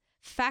the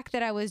fact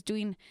that I was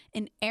doing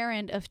an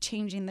errand of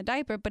changing the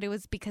diaper, but it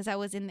was because I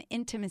was in the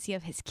intimacy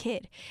of his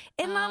kid.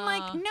 And I'm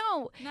like,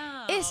 no,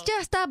 it's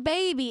just a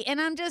baby, and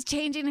I'm just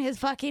changing his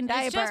fucking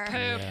diaper. It's just poop.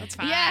 Yeah. It's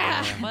fine.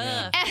 Yeah. Ugh.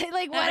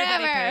 Like Everybody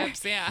whatever.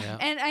 poops. Yeah. Yeah.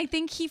 And I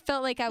think he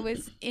felt like I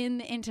was in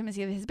the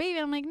intimacy of his baby.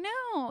 I'm like,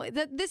 no,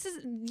 this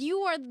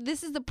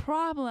is the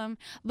problem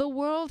the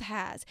world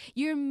has.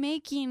 You're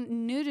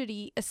making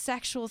nudity a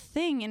sexual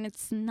thing, and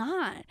it's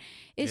not.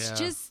 It's Yeah.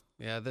 just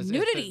Yeah,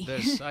 nudity.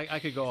 I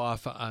could go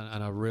off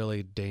on a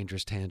really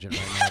dangerous tangent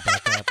right now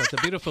about that. But the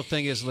beautiful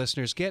thing is,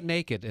 listeners, get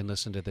naked and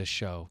listen to this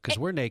show because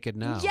we're naked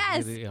now.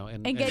 Yes.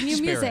 And get new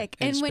spirit, music.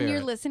 in And when you're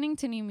spirit. listening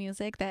to new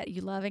music that you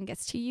love and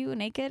gets to you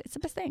naked, it's the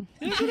best thing.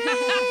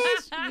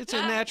 It's a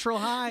natural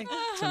high.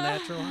 It's a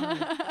natural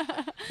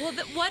high. Well,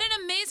 what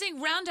an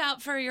amazing round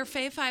out for your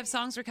Fave 5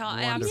 songs, Raquel.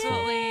 I Wonderful.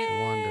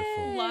 absolutely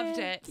Wonderful. loved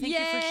it. Thank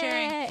you for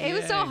sharing. It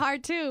was so Yay.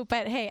 hard too,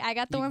 but hey, I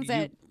got the ones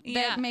that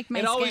Yeah. make my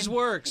It always skin.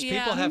 works. Yeah.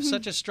 People have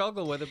such a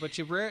struggle with it, but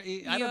I don't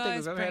think always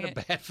we've ever had a bring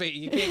it. bad fate.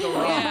 You can't go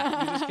wrong.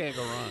 Yeah. You just can't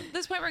go wrong. At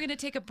this point, we're going to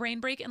take a brain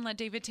break and let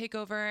David take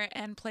over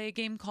and play a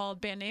game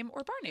called Band Name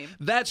or Bar Name.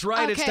 That's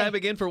right. It's Okay. time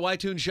again for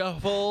Y-Tune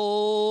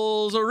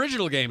Shuffle's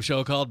original game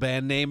show called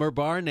Band Name or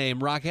Bar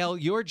Name. Raquel,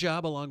 your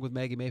job, along with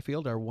Maggie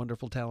Mayfield, our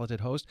wonderful,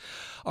 talented host,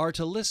 are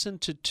to listen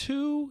to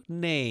two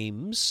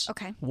names.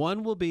 Okay.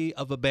 One will be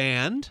of a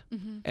band,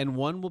 and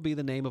one will be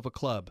the name of a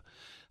club.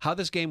 How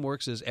this game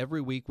works is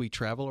every week we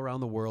travel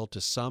around the world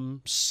to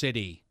some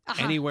city,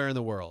 anywhere in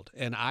the world,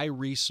 and I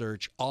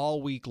research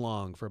all week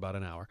long for about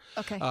an hour.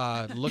 Okay.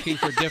 Looking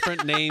for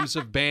different names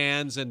of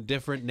bands and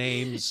different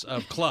names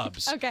of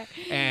clubs. Okay.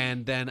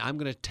 And then I'm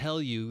going to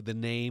tell you the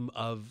name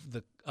of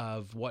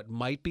what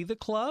might be the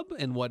club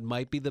and what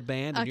might be the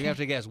band, and you Okay. have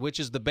to guess which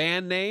is the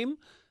band name,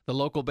 the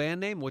local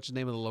band name, which is the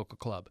name of the local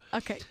club.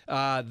 Okay.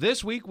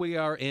 This week we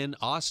are in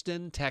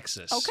Austin,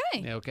 Texas.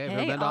 Okay. Okay. Have you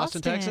Hey, ever been to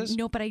Austin, Texas?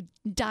 No, but I'm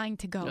dying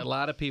to go. A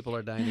lot of people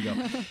are dying to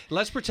go.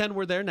 Let's pretend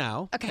we're there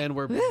now, Okay. and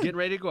we're Woo. getting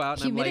ready to go out.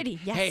 And Humidity,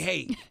 I'm like, yes.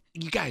 hey,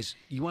 you guys,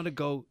 you want to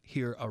go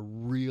hear a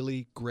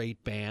really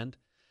great band?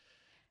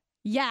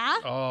 Yeah.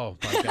 Oh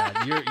my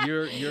God,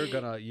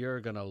 you're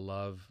gonna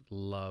love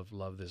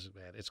this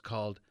band. It's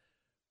called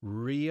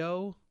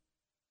Rio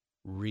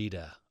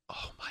Rita.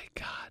 Oh my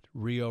God,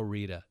 Rio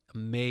Rita,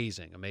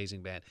 amazing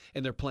band,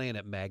 and they're playing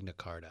at Magna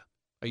Carta.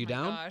 Are you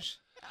down? Gosh.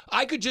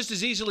 I could just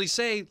as easily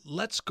say,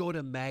 let's go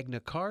to Magna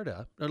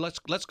Carta, or let's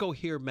go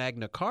hear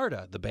Magna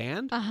Carta, the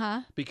band,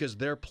 because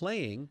they're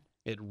playing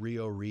at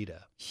Rio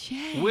Rita.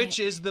 Shit. Which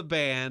is the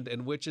band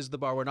and which is the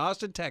bar? We're in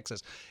Austin,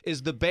 Texas.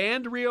 Is the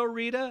band Rio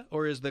Rita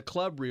or is the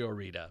club Rio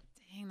Rita?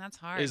 Dang, that's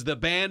hard. Is the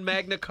band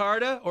Magna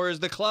Carta or is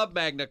the club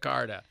Magna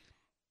Carta?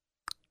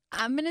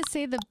 I'm gonna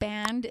say the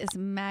band is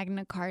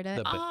Magna Carta.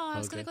 The ba- I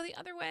was going okay. to go the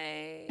other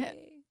way.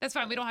 That's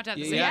fine. We don't have to have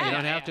the same. Yeah, you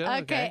don't have to.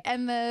 Okay,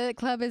 and the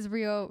club is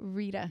Rio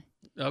Rita.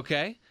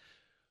 Okay.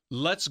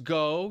 Let's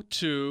go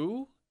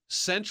to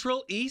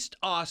Central East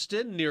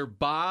Austin near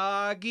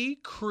Boggy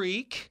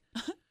Creek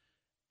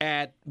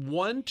at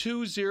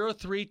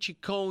 1203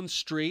 Chicone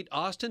Street,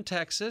 Austin,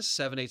 Texas,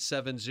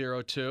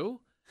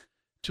 78702,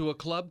 to a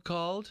club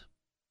called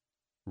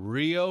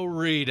Rio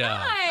Rita.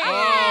 Nice.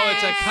 Oh,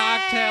 it's a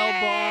cocktail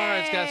bar.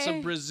 It's got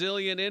some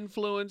Brazilian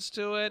influence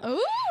to it.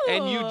 Ooh.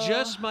 And you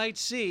just might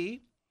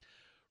see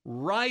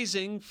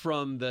Rising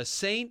from the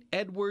St.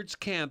 Edward's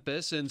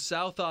campus in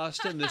South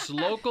Austin, this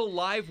local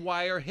live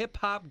wire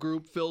hip-hop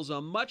group fills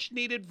a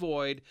much-needed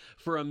void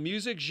for a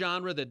music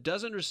genre that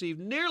doesn't receive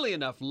nearly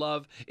enough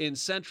love in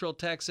Central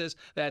Texas.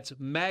 That's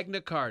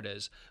Magna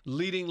Carta's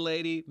leading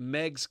lady,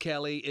 Megs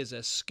Kelly, is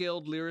a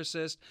skilled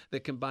lyricist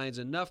that combines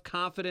enough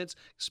confidence,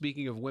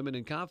 speaking of women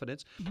in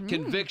confidence,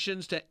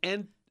 convictions to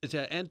an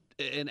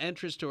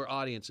entrance to her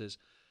audiences.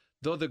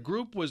 Though the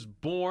group was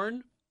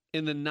born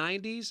in the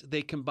 90s,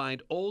 they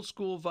combined old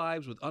school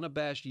vibes with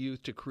unabashed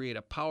youth to create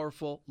a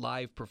powerful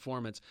live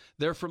performance.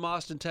 They're from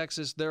Austin,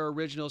 Texas. They're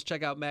originals.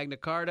 Check out Magna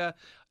Carta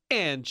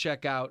and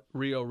check out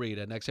Rio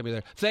Rita next time you're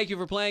there. Thank you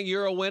for playing.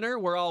 You're a winner.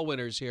 We're all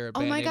winners here at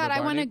Oh my Band God, Neighbor I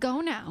want to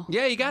Barney. go now.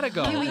 Yeah, you got to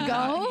go. Can we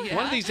go?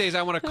 One of these days,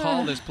 I want to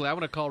call this play. I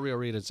want to call Rio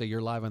Rita and say, you're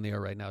live on the air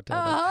right now. Tell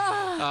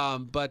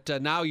them. But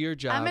now your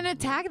job. I'm going to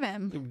tag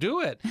them.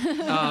 Do it.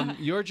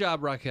 Your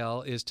job,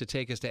 Raquel, is to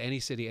take us to any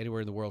city anywhere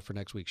in the world for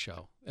next week's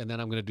show. And then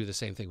I'm going to do the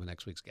same thing with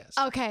next week's guest.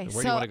 Okay, Where do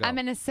you so want to go? I'm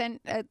going to send,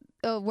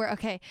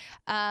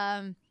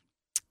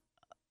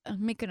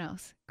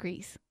 Mykonos,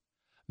 Greece.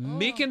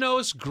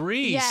 Mykonos,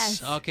 Greece.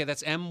 Yes. Okay,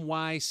 that's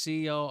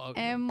M-Y-C-O.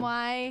 Okay.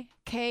 Mykonos,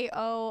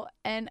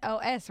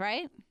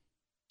 right?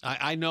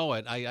 I know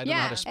it. I don't know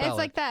how to spell it's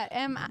like that.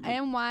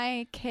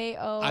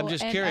 Mykonos. I'm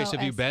just curious.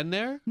 Have you been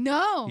there?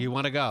 No. You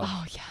want to go?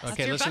 Oh, yes.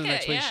 Okay, your listen to bucket,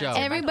 next week's yeah. show.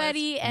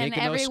 Everybody and Mykonos,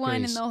 everyone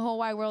Greece. in the whole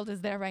wide world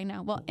is there right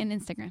now. Well, in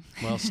Instagram.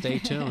 Well, stay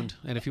tuned.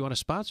 And if you want to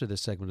sponsor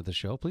this segment of the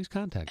show, please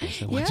contact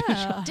us.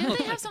 Yeah. Didn't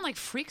they have some like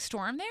freak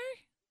storm there?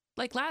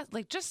 Like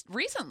just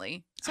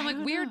recently. Some I like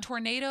don't weird know.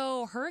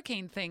 tornado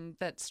hurricane thing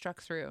that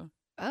struck through.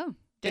 Oh.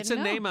 It's a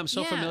didn't know. name I'm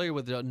so Yeah. familiar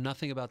with.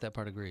 Nothing about that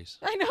part of Greece.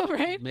 I know,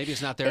 right? Maybe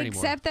it's not there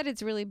anymore. Except that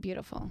it's really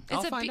beautiful.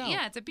 I'll It's find out.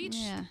 Yeah, it's a beach.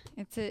 Yeah,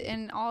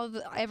 and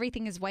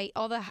everything is white.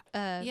 All the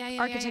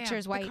architecture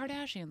is white The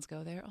Kardashians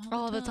go there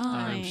all the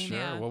time. I'm sure.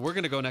 Yeah. Well, we're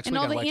going to go next and week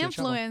all on the White Tune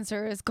Shovel.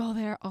 influencers go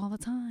there all the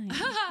time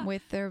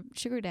with their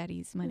sugar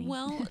daddy's money.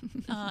 Well,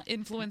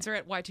 influencer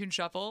at Y-Tune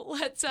Shuffle.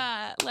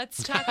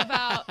 Let's talk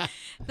about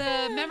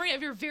the memory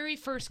of your very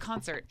first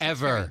concert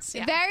Ever. experience.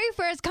 Yeah. Very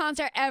first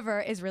concert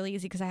ever is really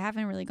easy because I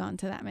haven't really gone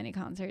to that many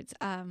concerts.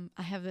 I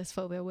have this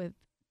phobia with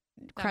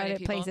many crowded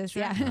people, places.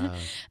 sure. Yeah.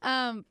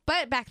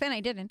 But back then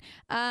I didn't.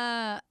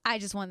 I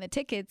just won the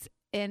tickets,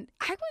 and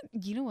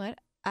you know what?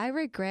 I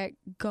regret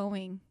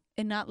going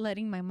and not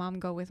letting my mom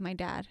go with my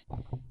dad,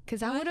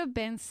 because that would have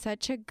been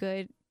such a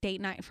good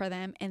date night for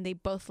them, and they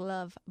both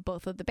love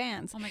both of the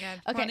bands. Oh my God.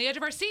 Okay. We're on the edge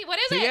of our seat. What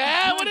is it?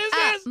 Yeah, what is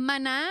this?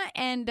 Mana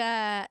and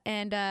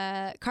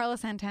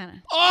Carlos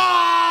Santana.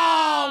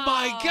 Oh,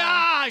 my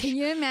gosh. Can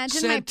you imagine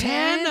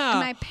Santana.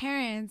 my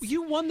parents?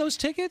 You won those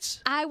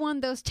tickets? I won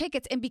those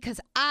tickets, and because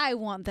I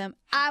won them,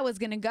 I was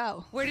gonna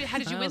go. How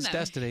did you win It's them?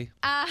 destiny.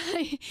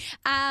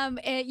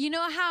 You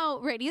know how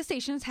radio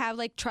stations have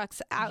like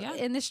trucks out Yeah.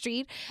 in the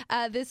street?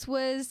 This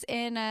was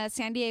in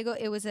San Diego.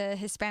 It was a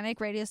Hispanic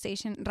radio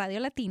station,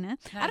 Radio Latina.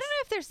 I don't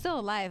know if they're still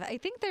alive. I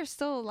think they're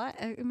still alive.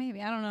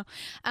 Maybe, I don't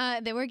know.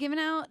 They were giving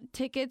out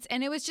tickets,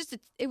 and it was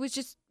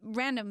just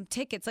random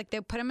tickets. Like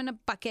they put them in a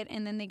bucket,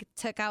 and then they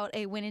took out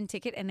a winning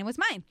ticket, and it was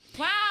mine.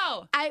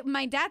 Wow.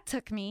 My dad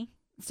took me,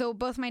 so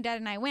both my dad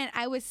and I went.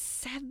 I was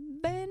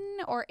 7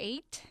 or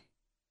 8,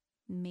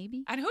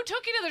 maybe. And who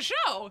took you to the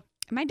show?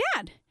 My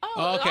dad.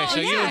 Oh, okay, so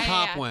you yeah. and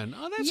Pop went.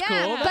 Oh, that's Yeah,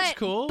 cool. That's but,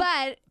 cool.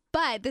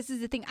 But this is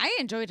the thing. I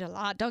enjoyed it a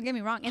lot. Don't get me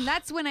wrong. And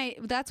that's when I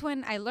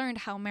learned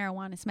how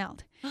marijuana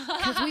smelled.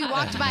 Because we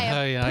walked by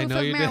Oh, a yeah, I proof know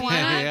of you did. marijuana,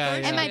 Yeah,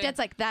 and yeah. my dad's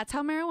like, "That's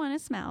how marijuana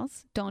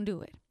smells. Don't do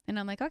it." And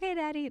I'm like, "Okay,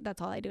 Daddy,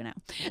 that's all I do now."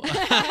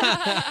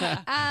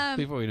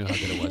 Before we knew how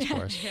good it was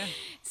for us.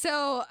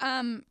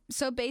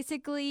 So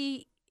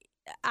basically,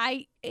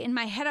 in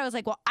my head I was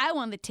like, "Well, I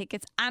won the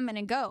tickets. I'm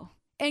gonna go,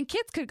 and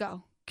kids could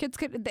go.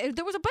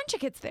 There was a bunch of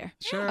kids there.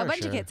 Sure, a bunch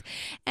sure. of kids,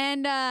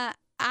 and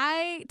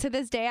to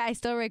this day, I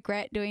still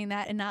regret doing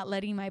that and not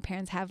letting my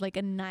parents have like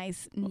a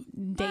nice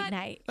date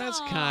night. That's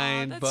Aw,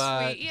 kind, that's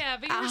but sweet. Yeah,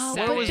 but you were Oh,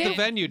 where seven. was the they-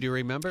 venue? Do you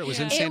remember? It was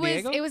in Yeah. San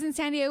Diego? It was in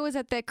San Diego. It was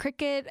at the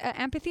Cricket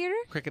Amphitheater.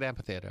 Cricket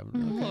Amphitheater.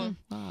 Mm-hmm. Okay.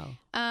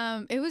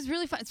 Wow. It was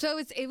really fun. So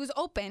it was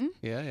open.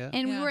 Yeah, yeah.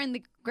 And we Yeah. were in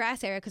the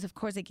grass area because, of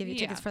course, they give you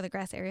tickets Yeah. for the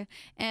grass area,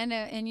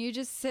 and you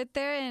just sit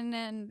there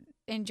and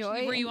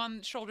enjoy. Were you on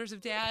the shoulders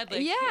of Dad?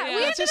 Like, Yeah, we It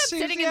ended just up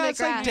seems- sitting in yeah, the it's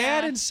like grass.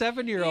 dad and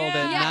 7-year-old Yeah.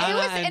 at Yeah, Nana it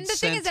was, and the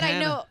thing is that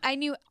Santana. I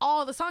knew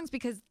all the songs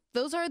because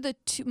those are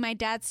my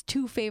dad's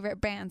 2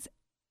 favorite bands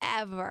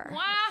ever.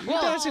 Wow.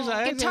 Well, that seems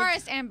like-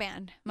 Guitarist and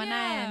band, Mana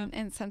Yeah.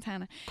 and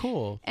Santana.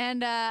 Cool. And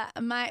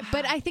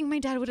but I think my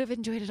dad would have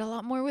enjoyed it a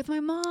lot more with my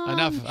mom.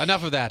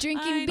 Enough of that.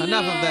 Drinking I beers.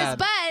 Enough of that.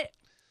 But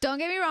don't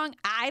get me wrong,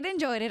 I'd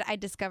enjoyed it. I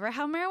discovered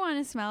how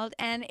marijuana smelled,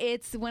 and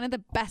it's one of the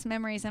best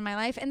memories in my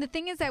life. And the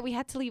thing is that we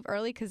had to leave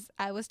early because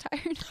I was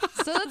tired.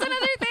 So that's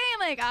another thing.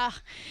 Like,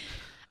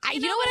 You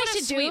know what I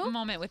should sweet do?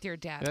 moment with your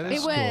dad. That though.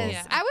 is It was. cool.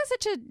 Yeah. I was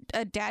such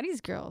a daddy's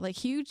girl, like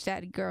huge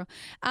daddy girl.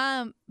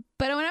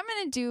 But what I'm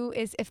gonna do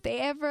is, if they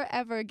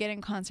ever get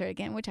in concert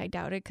again, which I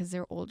doubt it, because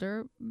they're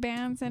older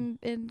bands in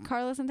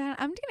Carlos and Santana,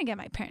 I'm gonna get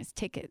my parents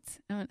tickets.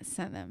 I'm gonna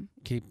send them.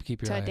 Keep your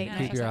To a eye. date Keep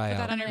night. your eye Put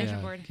out. that on your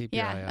vision board. Keep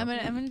your eye Yeah, out.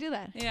 I'm gonna do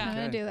that. Yeah. I'm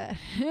gonna Okay. do that.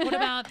 What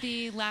about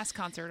the last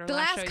concert? Or the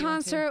last show last you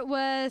went to? concert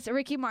was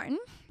Ricky Martin.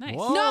 Nice.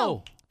 Whoa.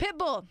 No,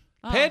 Pitbull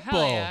Oh, Pitbull.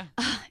 hell yeah.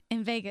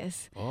 in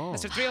Vegas. Oh.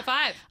 Mr.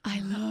 305. I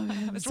love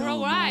him Mr. so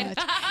Worldwide.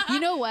 much. You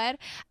know what?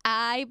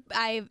 I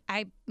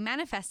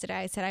manifested it.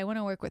 I said I want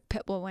to work with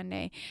Pitbull one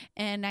day,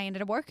 and I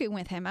ended up working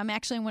with him. I'm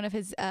actually in one of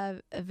his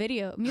music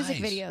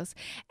Nice. videos,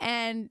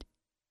 and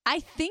I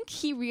think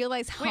he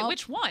realized how. Wait,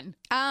 which one?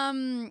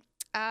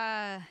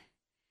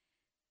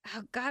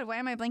 Oh God, why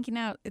am I blanking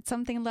out? It's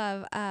something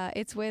love.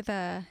 It's with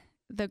the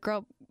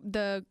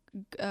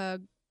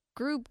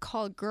group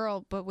called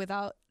Girl, but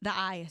without the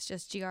I. It's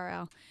just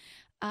GRL.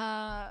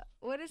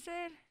 What is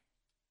it?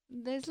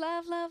 There's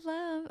love.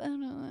 Oh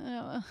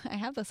no, I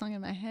have the song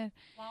in my head.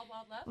 Wild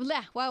Wild Love.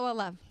 Yeah, Wow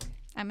Love.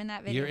 I'm in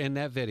that video. You're in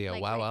that video.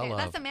 Like, wow, right wow, there. love.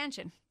 That's the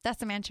mansion. That's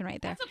the mansion right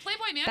there. That's a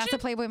Playboy Mansion? That's a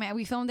Playboy Mansion.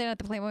 We filmed it at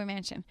the Playboy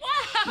Mansion. Wow.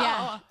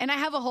 Yeah, and I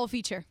have a whole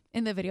feature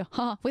in the video,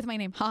 with my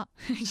name,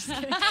 Just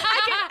kidding.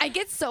 I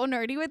get so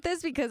nerdy with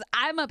this because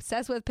I'm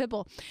obsessed with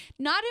Pitbull,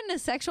 not in a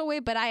sexual way,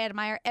 but I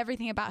admire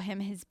everything about him,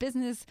 his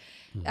business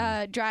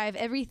drive,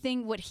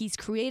 everything, what he's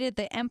created,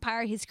 the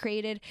empire he's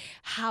created,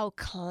 how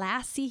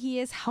classy he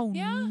is, how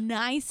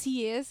nice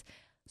he is,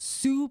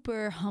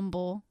 super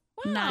humble,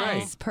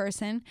 nice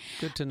person.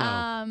 Good to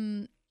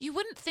know. You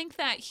wouldn't think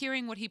that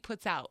hearing what he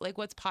puts out, like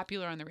what's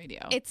popular on the radio.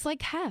 It's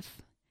like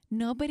Hef.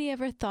 Nobody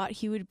ever thought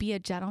he would be a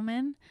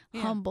gentleman,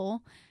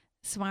 humble,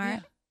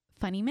 smart,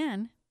 funny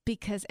man,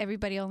 because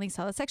everybody only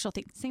saw the sexual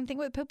thing. Same thing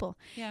with Pitbull.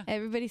 Yeah.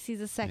 Everybody sees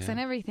the sex and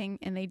everything,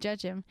 and they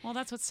judge him. Well,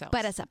 that's what sells.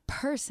 But as a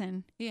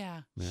person,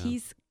 yeah.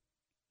 he's.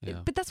 Yeah.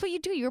 But that's what you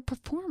do. You're a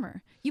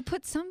performer. You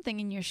put something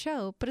in your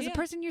show, but as a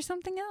person, you're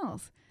something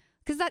else.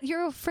 Because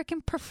you're a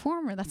freaking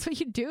performer. That's what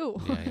you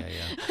do.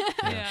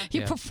 Yeah.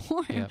 You Yeah.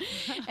 perform. Yeah.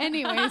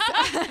 Anyways. Is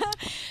that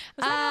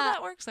how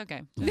that works?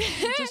 Okay.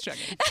 Just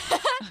checking.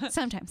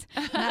 Sometimes,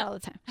 not all the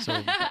time,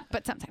 So-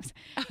 but sometimes.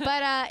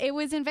 But it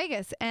was in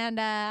Vegas,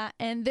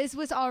 and this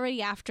was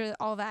already after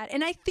all that,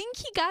 and I think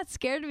he got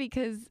scared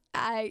because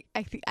I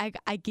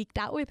geeked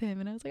out with him,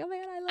 and I was like, oh my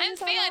God, I love I'm you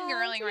so much.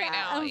 fangirling right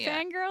now. I'm Yeah.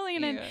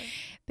 fangirling, and Yeah.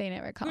 they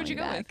never called Who'd me you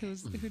go back.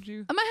 with? Who'd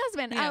you? My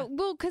husband. Yeah.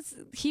 Well, because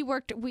he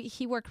worked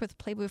with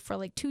Playboy for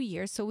like 2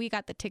 years, so we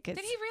got the tickets.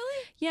 Did he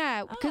really?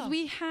 Yeah, because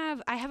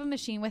Oh. I have a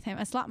machine with him,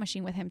 a slot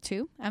machine with him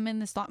too. I'm in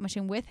the slot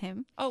machine with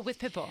him. Oh, with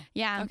Pitbull.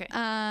 Yeah. Okay.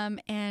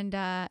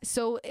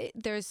 So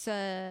there's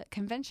a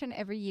convention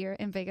every year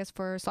in Vegas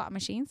for slot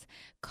machines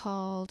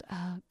called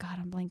God,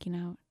 I'm blanking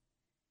out.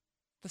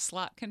 The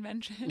slot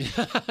convention.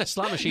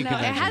 Slot machine No,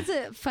 convention. it has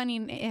a funny.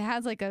 It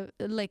has like a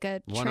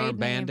One-armed trade name.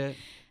 bandit.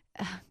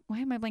 Why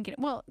am I blanking?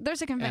 Well,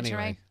 there's a convention,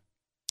 Anyway. right?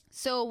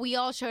 So we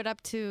all showed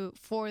up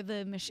for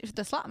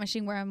the slot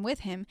machine where I'm with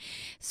him.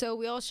 So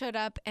we all showed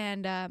up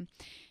and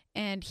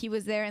he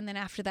was there, and then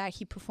after that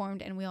he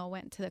performed, and we all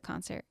went to the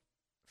concert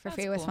for That's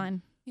free. It was cool.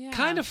 fun. Yeah.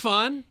 Kind of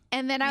fun.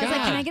 And then I was like,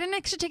 God. can I get an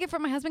extra ticket for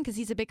my husband? Because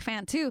he's a big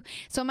fan too.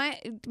 So my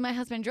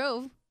husband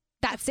drove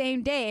that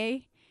same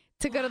day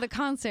to go to the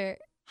concert.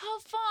 How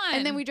fun.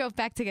 And then we drove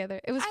back together.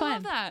 It was I fun.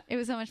 love that. It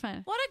was so much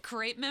fun. What a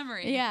great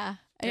memory. Yeah.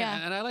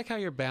 Yeah. And I like how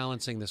you're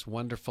balancing this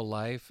wonderful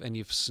life, and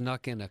you've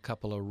snuck in a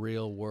couple of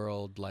real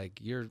world, like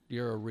you're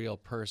a real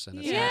person.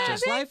 It's Yeah, not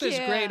just thank life is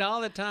you. great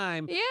all the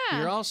time. Yeah.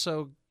 You're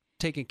also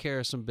taking care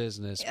of some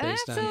business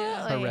based on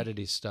Absolutely.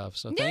 heredity stuff.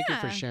 So thank you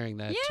for Yeah. sharing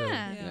that too.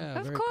 Yeah.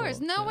 Of very course.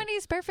 cool.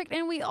 Nobody's perfect,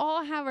 and we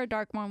all have our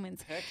dark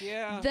moments. Heck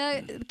yeah.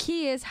 The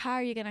key is, how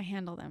are you going to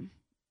handle them?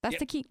 That's Yep.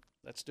 the key.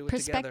 Let's do it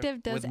Perspective together.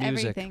 does With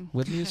music. everything.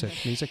 With music.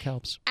 Music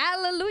helps.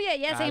 Hallelujah.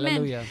 Yes,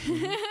 Hallelujah.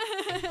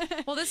 amen.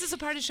 Well, this is a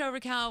part of the show,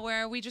 Raquel,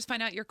 where we just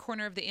find out your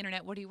corner of the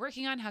internet. What are you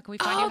working on? How can we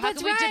find Oh, you? How that's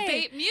can we right.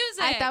 debate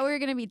music? I thought we were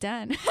going to be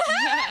done.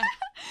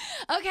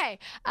 Okay.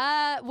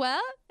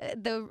 Well,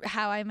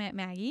 how I met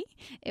Maggie,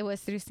 it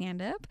was through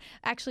stand up.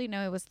 Actually,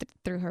 no, it was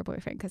through her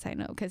boyfriend, because I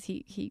know, because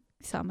he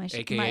saw my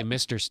AKA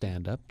Mr.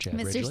 Stand Up, Chad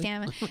Mr. Ridgely.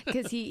 Stand Up,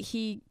 because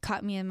he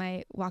caught me in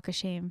my walk of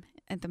shame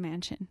at the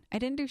mansion. I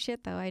didn't do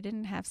shit though. I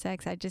didn't have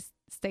sex. I just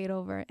stayed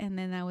over, and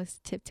then I was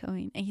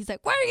tiptoeing, and he's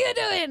like, "What are you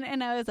doing?"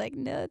 And I was like,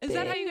 "No." Is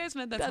that how you guys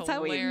met? That's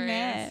how we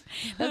met.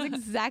 That's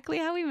exactly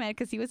how we met,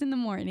 because he was in the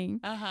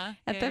morning Uh-huh.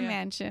 at the Yeah.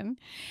 mansion,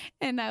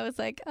 and I was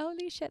like,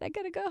 "Holy shit, I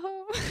gotta go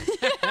home."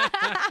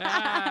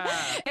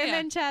 And Yeah.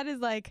 then Chad is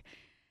like,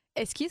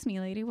 "Excuse me,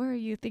 lady, where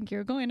you think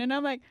you're going?" And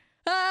I'm like,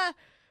 am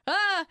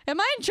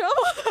I in trouble?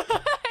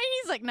 And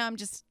he's like, "No, I'm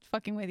just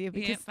fucking with you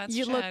because that's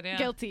you Chad, look yeah.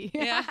 guilty."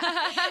 Yeah.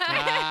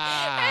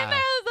 Ah. And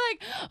I was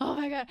like, "Oh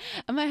my God,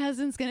 my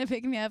husband's gonna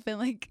pick me up in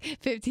like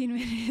 15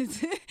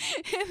 minutes."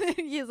 And then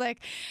he's like,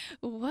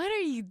 "What are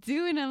you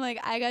doing?" I'm like,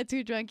 "I got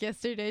too drunk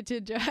yesterday to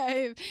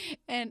drive."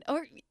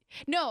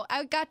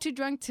 I got too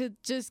drunk to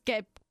just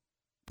get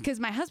because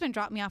my husband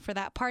dropped me off for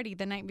that party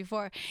the night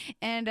before,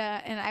 and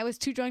I was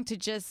too drunk to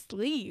just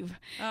leave.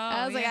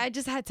 I was like, I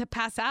just had to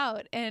pass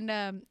out,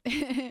 and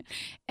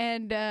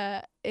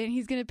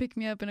he's gonna pick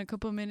me up in a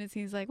couple of minutes.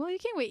 He's like, well, you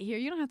can't wait here.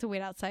 You don't have to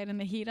wait outside in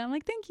the heat. I'm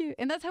like, thank you,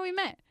 and that's how we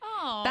met.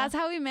 Oh, That's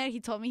how we met. He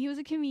told me he was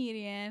a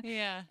comedian.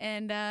 Yeah.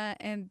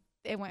 And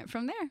it went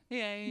from there.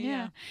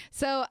 Yeah.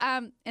 So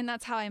and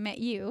that's how I met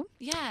you.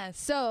 Yes.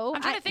 So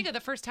I'm trying to think of the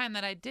first time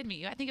that I did meet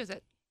you. I think it was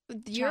at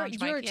Your Challenge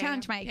Mike.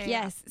 Challenge Mike, Yeah.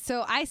 yes.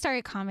 So I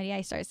started comedy.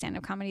 I started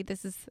stand-up comedy.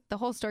 This is the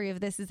whole story of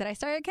this is that I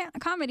started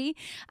comedy.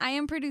 I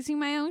am producing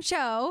my own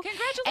show.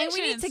 Congratulations. And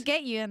we need to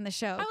get you in the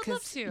show. I would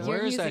love 'cause to. your Where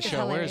is music that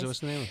show? Where is hilarious. it? What's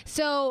the name of it?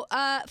 So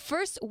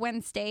first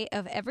Wednesday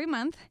of every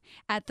month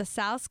at the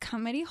Sal's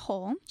Comedy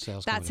Hole.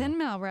 Sal's That's Comedy in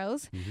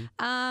Melrose.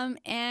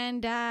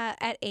 And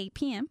at 8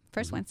 p.m.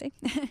 First Wednesday.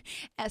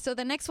 So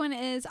the next one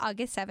is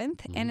August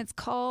 7th. And it's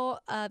called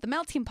The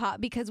Melting Pot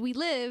because we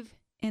live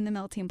in the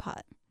melting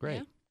pot. Great.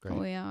 Yeah. Great.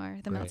 We are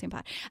the Great. melting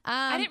pot.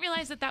 I didn't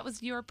realize that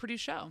was your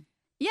produced show.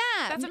 Yeah.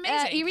 That's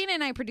amazing. Irina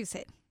and I produce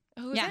it.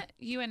 Who is Yeah. it?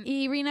 You and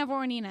Irina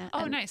Voronina.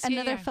 Oh, nice. Yeah,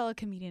 Another yeah. fellow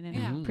comedian and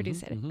Yeah. I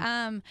produce it.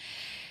 And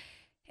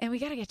we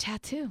got to get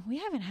Chad too. We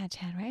haven't had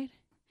Chad, right?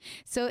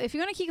 So if you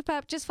want to keep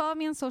up, just follow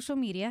me on social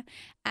media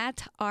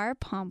at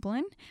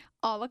rpomplin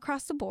all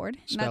across the board.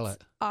 Spell That's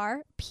it.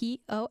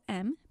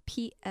 RPOMPLUN.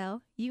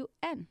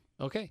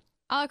 Okay.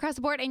 All across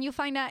the board. And you'll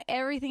find out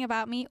everything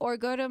about me or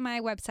go to my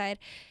website,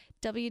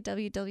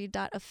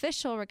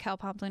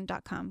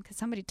 www.officialraquelpomplin.com because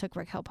somebody took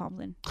Raquel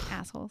Pomplin.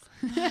 Assholes.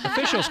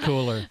 Official's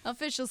cooler.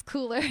 Official's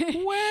cooler.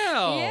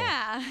 Well.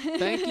 Yeah.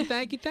 Thank you.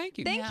 Thank you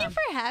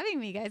for having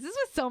me, guys. This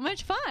was so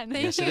much fun.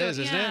 Yes, it is,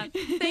 isn't it?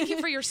 Thank you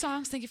for your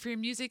songs. Thank you for your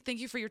music. Thank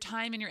you for your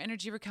time and your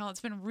energy, Raquel.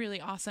 It's been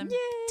really awesome. Yay.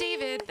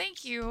 David,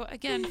 thank you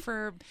again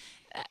for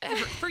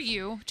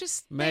you.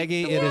 Just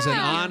Maggie, it is an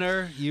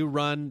honor. You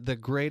run the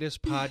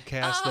greatest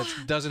podcast that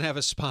doesn't have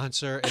a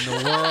sponsor in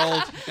the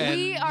world. And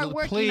We are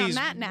working on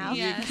that now.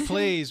 Yes.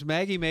 Please,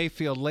 Maggie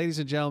Mayfield, ladies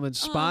and gentlemen,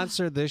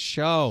 sponsor this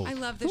show. I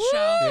love this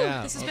show.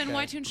 Yeah, This has been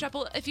okay. YTunes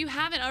Shuffle. If you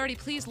haven't already,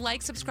 please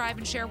like, subscribe,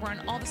 and share. We're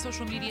on all the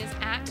social medias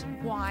at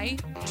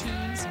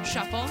YTunes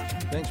Shuffle.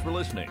 Thanks for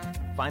listening.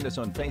 Find us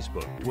on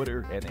Facebook,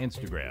 Twitter, and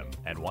Instagram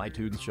at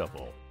YTunes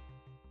Shuffle.